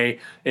anyway.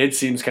 It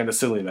seems kind of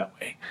silly that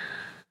way.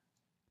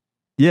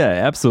 Yeah,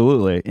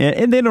 absolutely.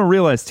 And they don't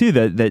realize, too,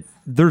 that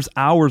there's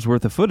hours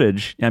worth of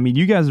footage. I mean,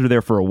 you guys are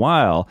there for a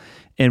while,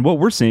 and what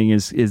we're seeing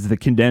is the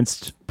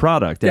condensed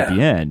product at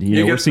the end.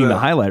 We're seeing the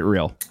highlight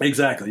reel.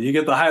 Exactly. You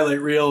get the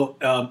highlight reel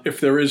if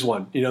there is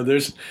one.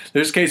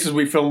 There's cases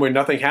we film where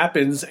nothing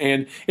happens,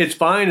 and it's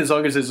fine as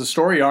long as there's a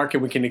story arc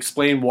and we can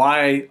explain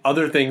why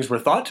other things were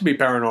thought to be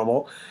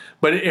paranormal.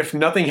 But if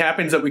nothing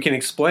happens that we can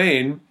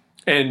explain,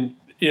 and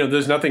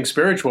there's nothing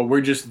spiritual,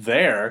 we're just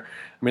there.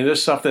 I mean,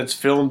 there's stuff that's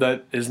filmed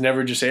that is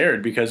never just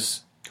aired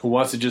because who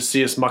wants to just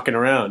see us mucking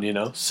around,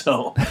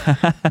 So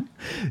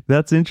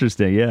that's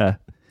interesting, yeah.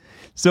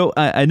 So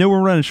I know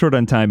we're running short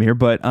on time here,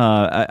 but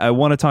I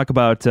want to talk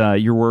about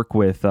your work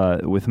with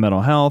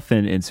mental health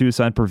and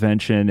suicide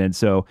prevention, and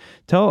so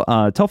tell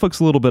folks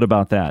a little bit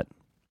about that.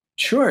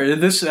 Sure.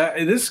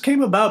 This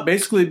came about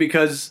basically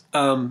because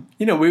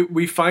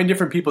we find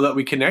different people that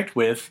we connect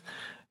with,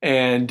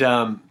 and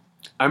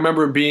I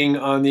remember being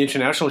on the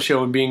international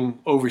show and being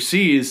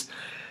overseas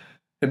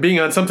and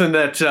being on something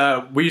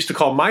that we used to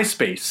call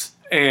MySpace,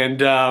 and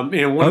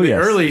one of the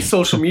early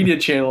social media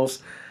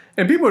channels.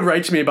 And people would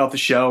write to me about the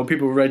show.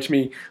 People would write to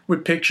me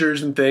with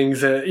pictures and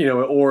things,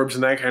 orbs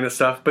and that kind of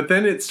stuff. But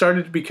then it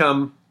started to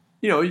become,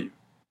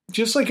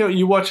 just like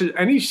you watch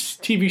any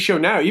TV show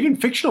now, even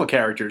fictional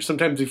characters,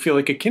 sometimes we feel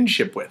like a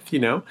kinship with,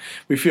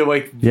 We feel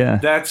like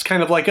that's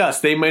kind of like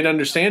us. They might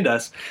understand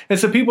us. And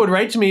so people would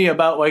write to me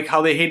about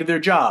how they hated their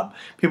job.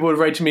 People would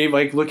write to me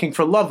looking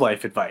for love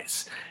life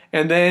advice.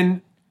 And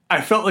then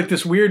I felt like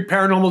this weird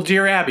paranormal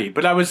Dear Abby,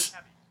 but I was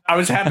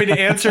happy to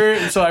answer,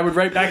 and so I would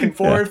write back and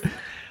forth.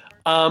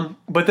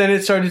 But then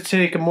it started to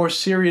take a more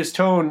serious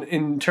tone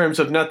in terms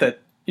of not that,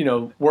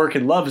 work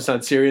and love is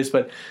not serious,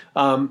 but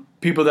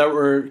people that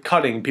were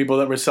cutting, people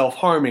that were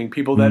self-harming,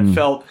 people that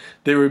felt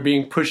they were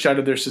being pushed out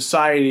of their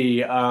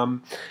society.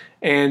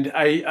 And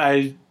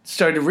I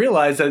started to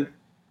realize that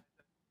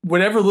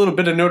whatever little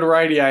bit of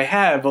notoriety I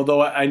have,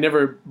 although I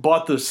never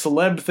bought the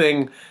celeb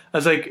thing, I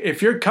was like,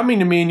 if you're coming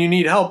to me and you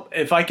need help,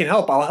 if I can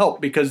help, I'll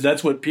help, because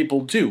that's what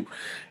people do.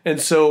 And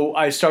so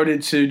I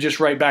started to just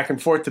write back and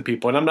forth to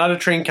people. And I'm not a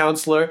trained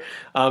counselor,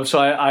 so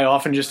I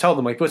often just tell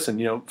them, like,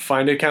 listen,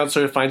 find a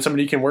counselor, find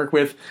somebody you can work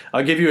with.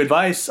 I'll give you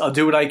advice. I'll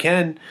do what I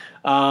can.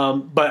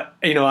 But,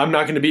 I'm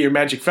not going to be your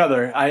magic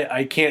feather.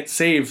 I can't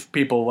save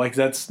people. Like,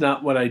 that's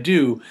not what I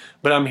do.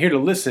 But I'm here to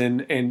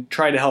listen and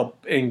try to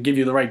help and give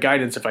you the right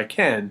guidance if I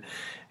can.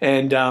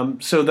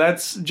 And so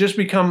that's just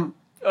become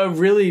a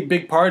really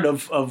big part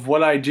of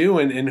what I do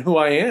and who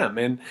I am.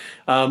 And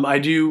I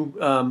do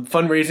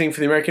fundraising for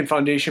the American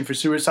Foundation for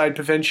Suicide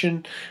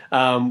Prevention.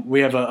 We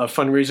have a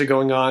fundraiser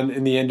going on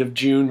in the end of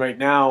June right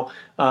now.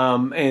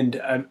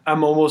 And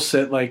I'm almost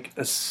at like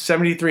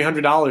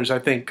 $7,300, I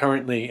think,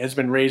 currently has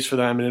been raised for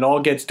them. And it all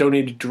gets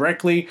donated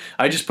directly.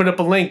 I just put up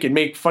a link and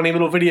make funny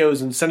little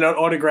videos and send out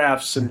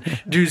autographs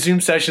and do Zoom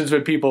sessions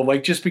with people,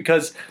 like, just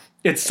because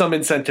it's some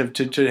incentive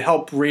to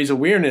help raise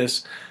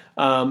awareness.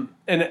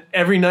 And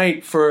every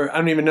night for, I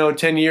don't even know,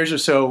 10 years or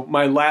so,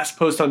 my last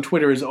post on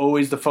Twitter is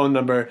always the phone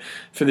number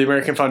for the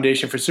American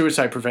Foundation for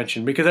Suicide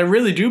Prevention, because I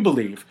really do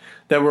believe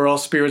that we're all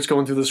spirits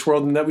going through this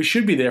world and that we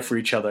should be there for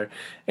each other.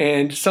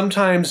 And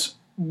sometimes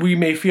we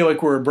may feel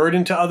like we're a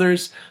burden to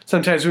others.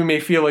 Sometimes we may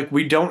feel like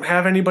we don't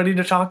have anybody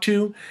to talk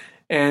to.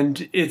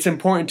 And it's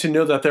important to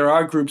know that there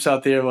are groups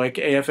out there like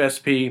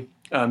AFSP.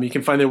 You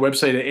can find their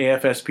website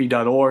at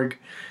afsp.org.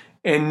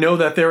 And know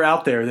that they're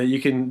out there, that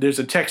you can, there's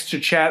a text to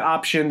chat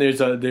option,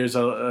 there's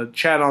a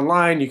chat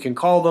online, you can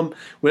call them,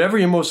 whatever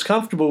you're most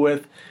comfortable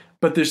with,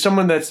 but there's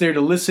someone that's there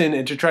to listen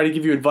and to try to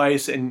give you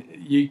advice. And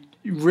you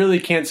really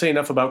can't say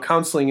enough about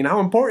counseling and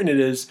how important it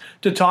is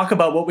to talk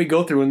about what we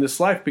go through in this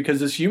life, because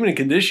this human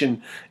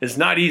condition is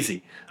not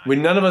easy.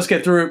 None of us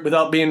get through it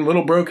without being a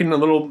little broken, a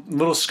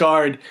little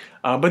scarred.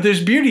 But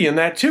there's beauty in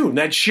that too.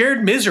 That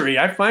shared misery,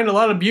 I find a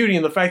lot of beauty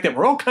in the fact that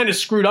we're all kind of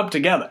screwed up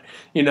together,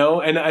 and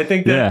I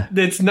think that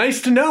it's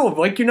nice to know,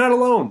 like, you're not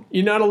alone.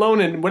 You're not alone,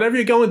 and whatever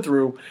you're going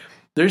through,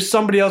 there's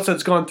somebody else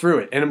that's gone through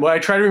it. And what I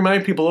try to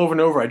remind people over and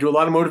over, I do a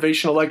lot of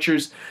motivational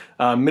lectures,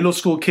 middle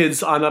school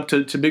kids on up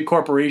to big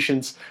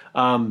corporations.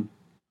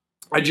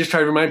 I just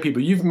try to remind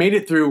people, you've made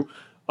it through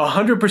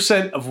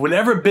 100% of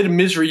whatever bit of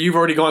misery you've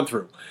already gone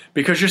through,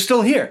 because you're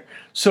still here.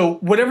 So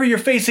whatever you're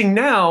facing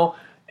now,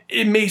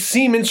 it may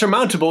seem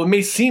insurmountable. It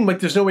may seem like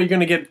there's no way you're going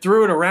to get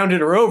through it, around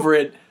it, or over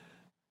it.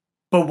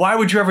 But why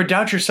would you ever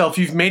doubt yourself?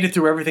 You've made it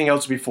through everything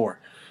else before.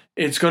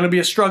 It's going to be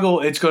a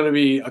struggle. It's going to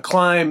be a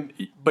climb,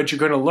 but you're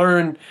going to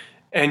learn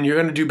and you're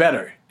going to do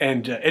better.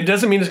 And it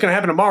doesn't mean it's going to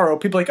happen tomorrow.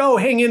 People are like, oh,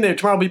 hang in there.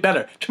 Tomorrow will be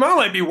better. Tomorrow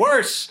might be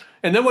worse.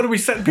 And then what are we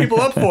setting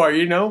people up for,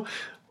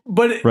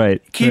 But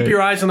keep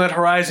your eyes on that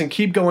horizon.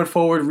 Keep going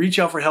forward. Reach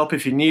out for help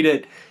if you need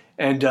it.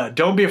 And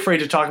don't be afraid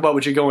to talk about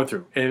what you're going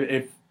through.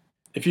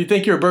 If you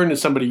think you're a burden to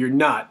somebody, you're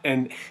not.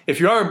 And if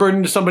you are a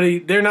burden to somebody,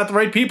 they're not the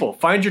right people.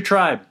 Find your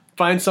tribe.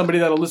 Find somebody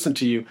that'll listen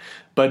to you.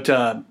 But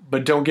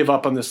don't give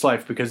up on this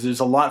life, because there's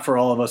a lot for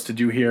all of us to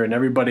do here, and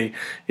everybody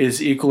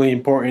is equally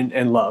important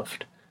and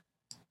loved.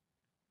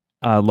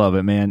 I love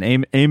it,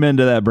 man. Amen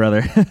to that,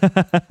 brother.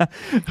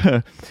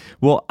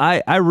 Well,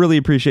 I really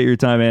appreciate your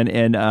time, man,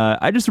 and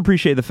I just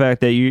appreciate the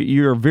fact that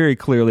you're very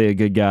clearly a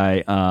good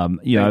guy.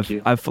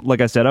 I've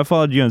like I said, I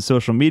followed you on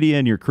social media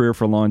and your career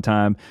for a long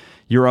time.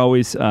 You're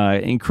always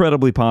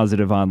incredibly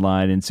positive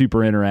online and super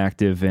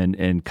interactive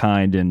and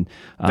kind. And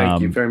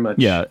thank you very much.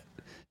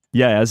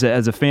 Yeah, as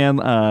a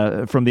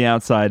fan from the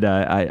outside,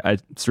 I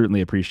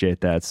certainly appreciate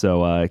that.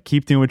 So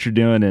keep doing what you're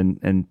doing,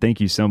 and thank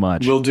you so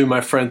much. Will do,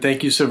 my friend.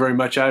 Thank you so very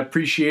much. I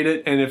appreciate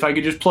it. And if I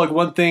could just plug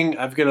one thing,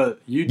 I've got a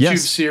YouTube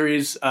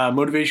series,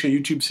 motivational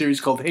YouTube series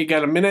called Hey,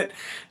 Got a Minute?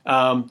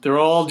 They're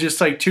all just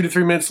like 2 to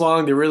 3 minutes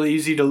long. They're really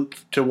easy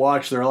to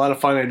watch. They're a lot of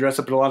fun. I dress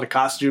up in a lot of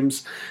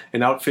costumes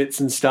and outfits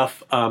and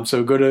stuff.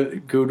 So go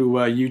to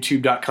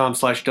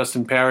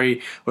youtube.com/Dustin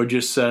Parry, or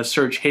just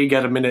search Hey,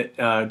 Got a Minute,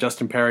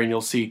 Dustin Parry, and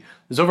you'll see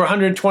there's over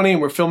 120,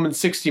 and we're filming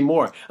 60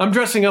 more. I'm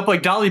dressing up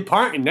like Dolly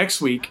Parton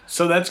next week,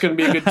 so that's going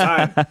to be a good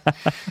time.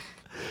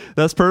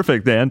 That's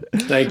perfect, Dan.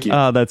 Thank you.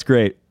 That's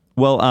great.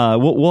 Well,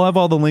 we'll have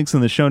all the links in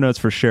the show notes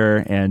for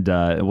sure, and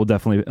we'll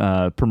definitely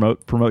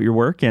promote your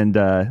work. And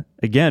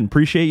again,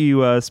 appreciate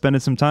you spending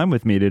some time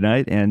with me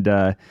tonight. And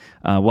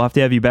we'll have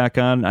to have you back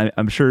on.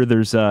 I'm sure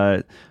there's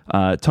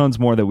tons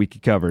more that we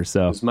could cover.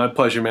 So it's my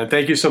pleasure, man.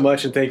 Thank you so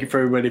much, and thank you for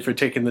everybody for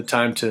taking the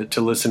time to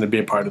listen and be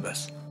a part of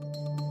this.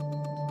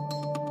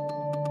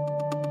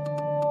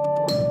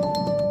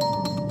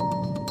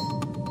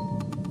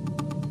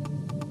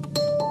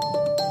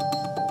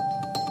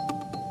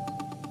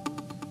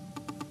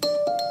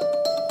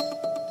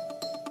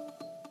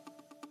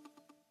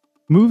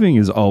 Moving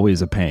is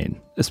always a pain,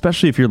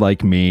 especially if you're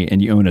like me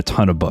and you own a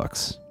ton of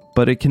books.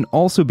 But it can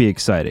also be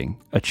exciting,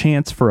 a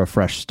chance for a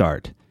fresh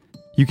start.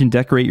 You can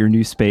decorate your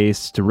new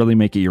space to really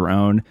make it your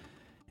own,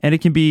 and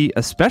it can be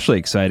especially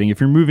exciting if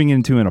you're moving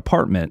into an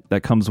apartment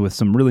that comes with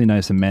some really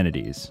nice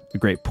amenities. A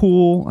great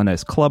pool, a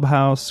nice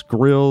clubhouse,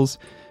 grills,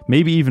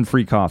 maybe even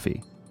free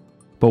coffee.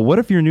 But what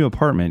if your new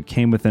apartment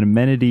came with an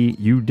amenity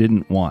you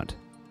didn't want?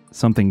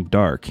 Something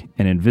dark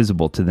and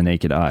invisible to the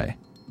naked eye.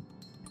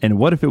 And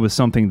what if it was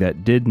something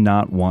that did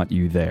not want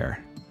you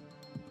there?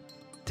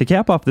 To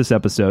cap off this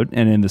episode,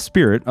 and in the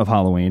spirit of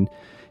Halloween,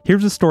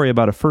 here's a story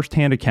about a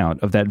first-hand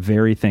account of that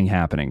very thing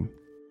happening.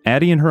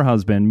 Addie and her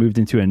husband moved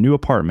into a new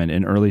apartment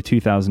in early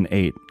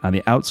 2008 on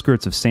the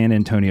outskirts of San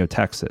Antonio,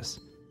 Texas,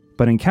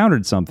 but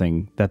encountered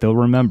something that they'll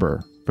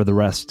remember for the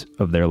rest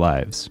of their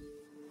lives.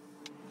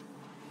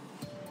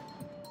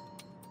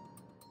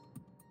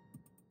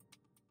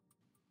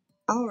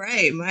 All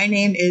right, my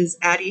name is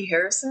Addie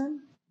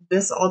Harrison.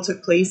 This all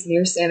took place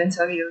near San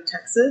Antonio,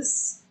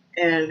 Texas.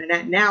 And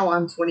now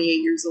I'm 28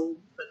 years old,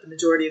 but the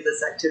majority of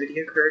this activity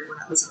occurred when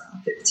I was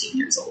around 15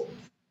 years old.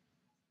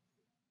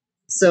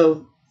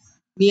 So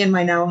me and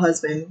my now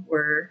husband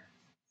were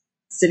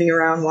sitting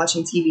around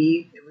watching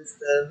TV. It was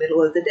the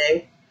middle of the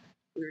day.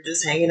 We were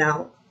just hanging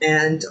out,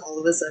 and all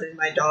of a sudden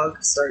my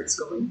dog starts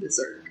going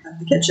berserk at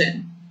the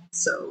kitchen.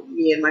 So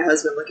me and my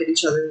husband look at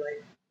each other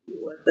like,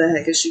 what the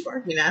heck is she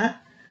barking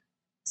at?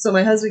 So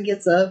my husband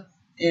gets up,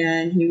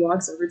 and he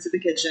walks over to the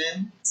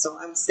kitchen. So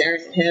I'm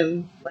staring at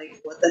him like,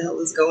 what the hell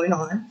is going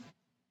on?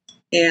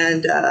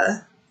 And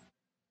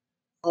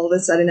all of a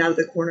sudden, out of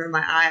the corner of my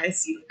eye, I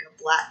see like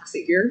a black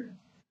figure.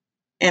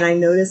 And I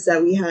noticed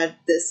that we had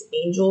this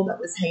angel that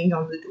was hanging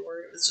on the door.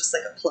 It was just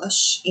like a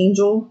plush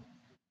angel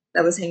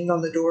that was hanging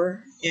on the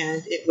door.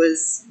 And it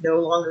was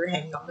no longer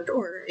hanging on the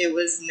door. It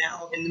was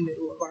now in the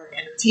middle of our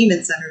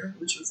entertainment center,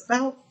 which was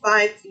about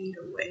 5 feet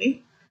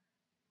away.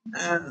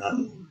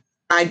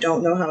 I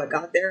don't know how it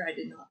got there. I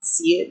did not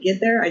see it get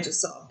there. I just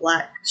saw a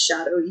black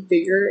shadowy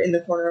figure in the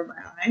corner of my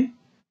eye.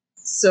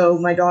 So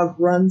my dog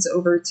runs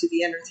over to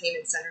the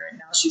entertainment center, and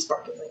now she's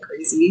barking like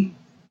crazy.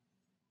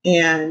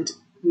 And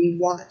we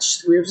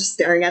were just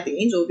staring at the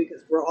angel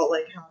because we're all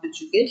like, how did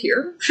you get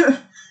here?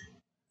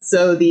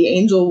 So the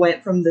angel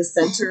went from the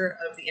center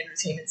of the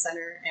entertainment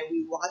center, and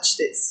we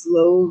watched it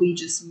slowly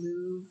just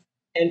move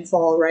and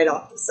fall right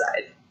off the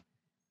side.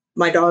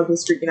 My dog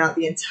was freaking out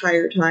the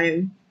entire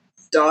time.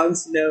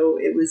 Dogs know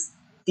it was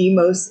the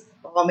most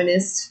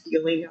ominous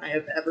feeling I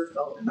have ever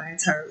felt in my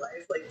entire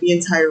life. Like, the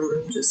entire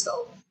room just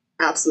felt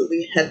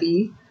absolutely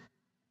heavy.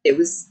 It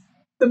was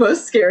the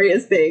most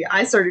scariest thing.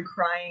 I started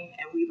crying,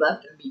 and we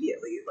left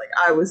immediately. Like,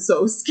 I was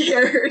so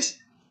scared.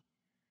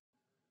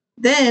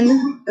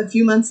 Then, a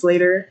few months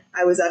later,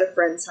 I was at a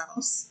friend's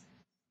house,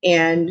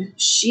 and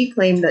she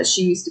claimed that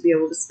she used to be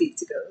able to speak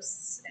to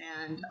ghosts.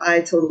 And I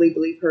totally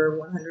believe her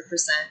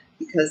 100%,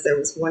 because there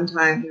was one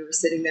time we were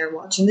sitting there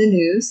watching the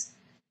news,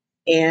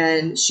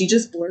 and she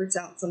just blurts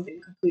out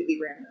something completely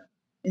random.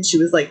 And she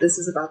was like, this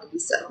is about to be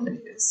said on the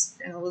news.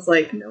 And I was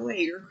like, no way,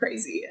 you're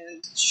crazy.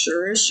 And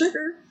sure as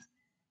sugar,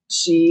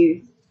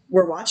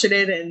 we're watching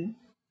it, and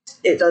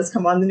it does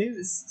come on the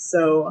news.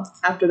 So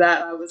after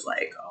that, I was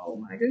like, oh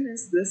my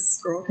goodness, this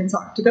girl can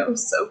talk to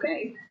ghosts.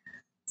 Okay.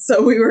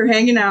 So we were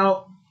hanging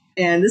out,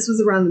 and this was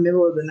around the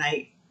middle of the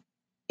night.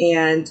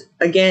 And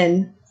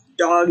again,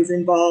 dog is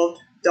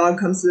involved. Dog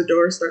comes to the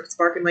door, starts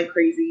barking like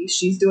crazy.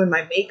 She's doing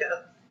my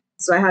makeup.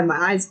 So I had my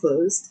eyes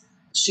closed.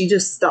 She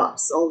just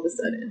stops all of a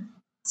sudden.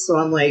 So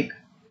I'm like,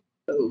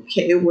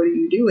 okay, what are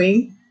you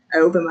doing? I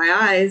open my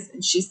eyes,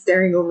 and she's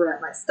staring over at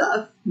my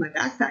stuff, my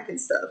backpack and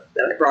stuff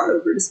that I brought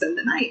over to spend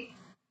the night.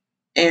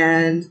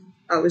 And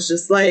I was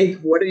just like,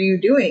 what are you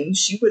doing?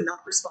 She would not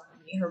respond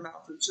to me. Her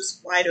mouth was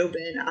just wide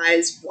open,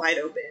 eyes wide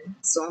open.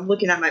 So I'm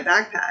looking at my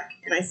backpack,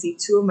 and I see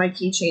 2 of my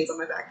keychains on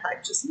my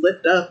backpack just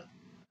lift up,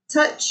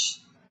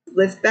 touch,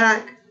 lift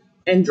back,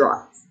 and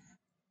drop.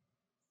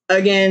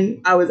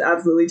 Again, I was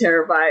absolutely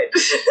terrified.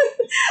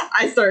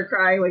 I started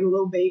crying like a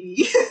little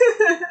baby.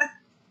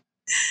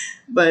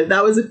 But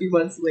that was a few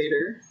months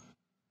later.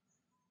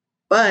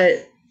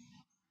 But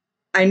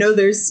I know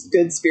there's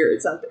good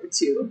spirits out there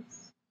too.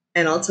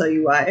 And I'll tell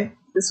you why.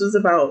 This was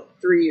about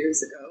 3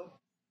 years ago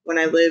when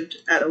I lived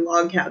at a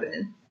log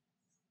cabin.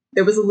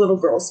 There was a little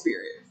girl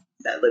spirit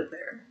that lived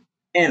there.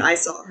 And I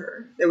saw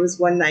her. There was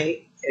one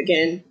night,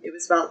 again, it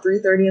was about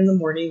 3:30 in the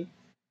morning.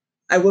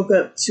 I woke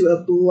up to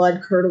a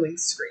blood-curdling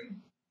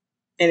scream,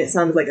 and it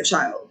sounded like a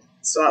child.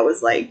 So I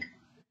was like,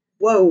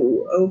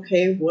 whoa,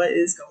 okay, what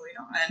is going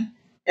on?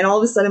 And all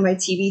of a sudden, my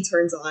TV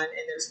turns on,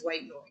 and there's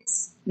white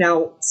noise.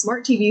 Now,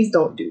 smart TVs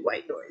don't do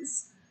white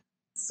noise,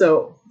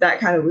 so that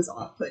kind of was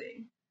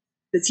off-putting.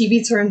 The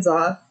TV turns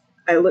off,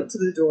 I look to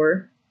the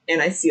door,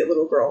 and I see a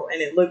little girl,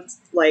 and it looked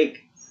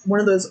like one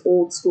of those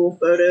old-school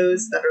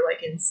photos that are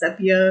like in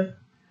sepia,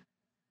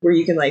 where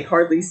you can like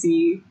hardly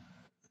see,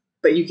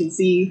 but you can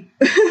see.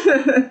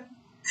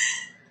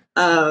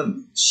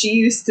 She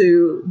used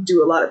to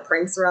do a lot of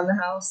pranks around the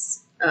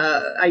house.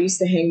 I used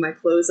to hang my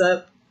clothes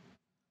up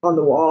on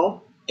the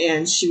wall,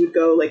 and she would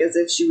go like as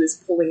if she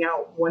was pulling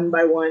out one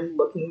by one,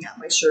 looking at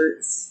my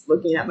shirts,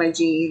 looking at my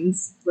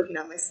jeans, looking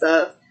at my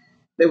stuff.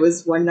 There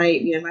was one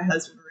night me and my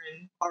husband were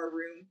in our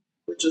room,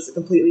 which was a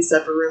completely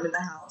separate room in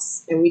the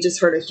house, and we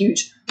just heard a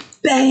huge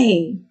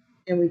bang,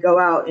 and we go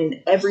out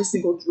and every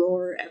single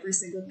drawer, every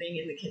single thing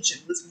in the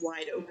kitchen was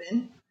wide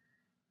open.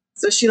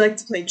 So she liked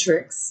to play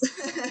tricks.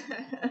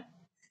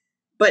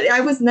 But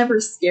I was never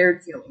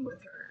scared feeling with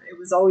her. It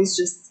was always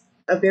just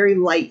a very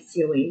light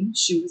feeling.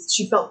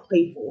 She felt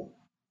playful.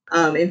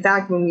 In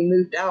fact, when we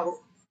moved out,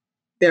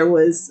 there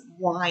was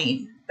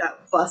wine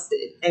that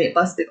busted, and it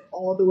busted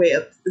all the way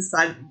up the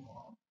side of the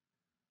wall.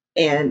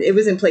 And it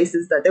was in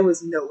places that there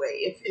was no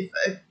way. If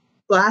a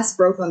glass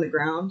broke on the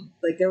ground,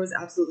 like there was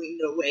absolutely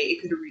no way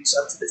it could have reached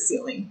up to the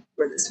ceiling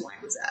where this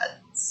wine was at.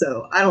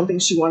 So I don't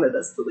think she wanted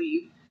us to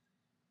leave.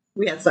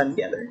 We had fun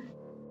together.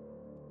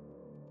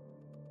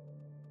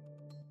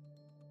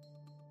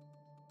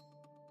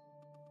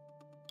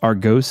 Are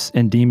ghosts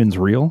and demons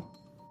real?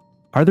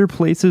 Are there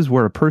places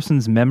where a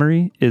person's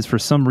memory is for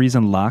some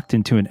reason locked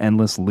into an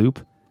endless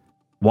loop,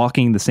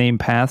 walking the same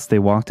paths they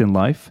walked in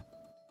life?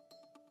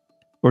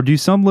 Or do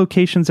some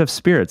locations have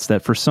spirits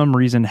that for some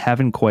reason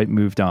haven't quite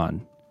moved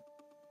on?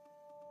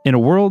 In a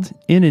world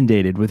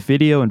inundated with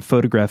video and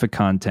photographic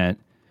content,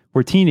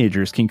 where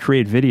teenagers can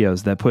create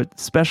videos that put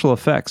special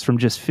effects from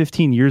just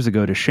 15 years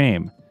ago to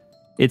shame,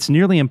 it's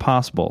nearly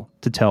impossible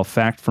to tell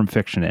fact from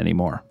fiction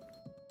anymore.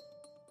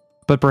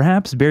 But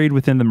perhaps buried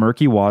within the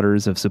murky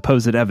waters of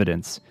supposed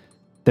evidence,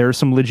 there are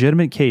some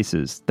legitimate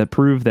cases that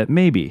prove that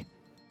maybe,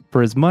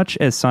 for as much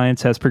as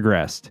science has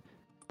progressed,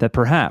 that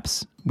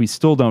perhaps we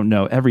still don't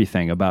know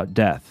everything about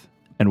death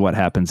and what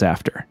happens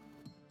after.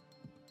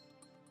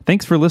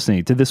 Thanks for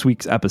listening to this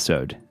week's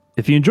episode.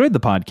 If you enjoyed the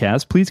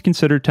podcast, please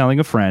consider telling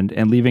a friend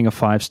and leaving a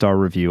 5-star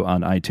review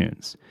on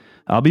iTunes.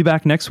 I'll be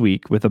back next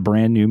week with a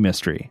brand new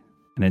mystery.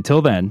 And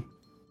until then,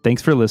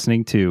 thanks for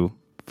listening to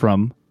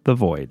From the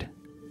Void.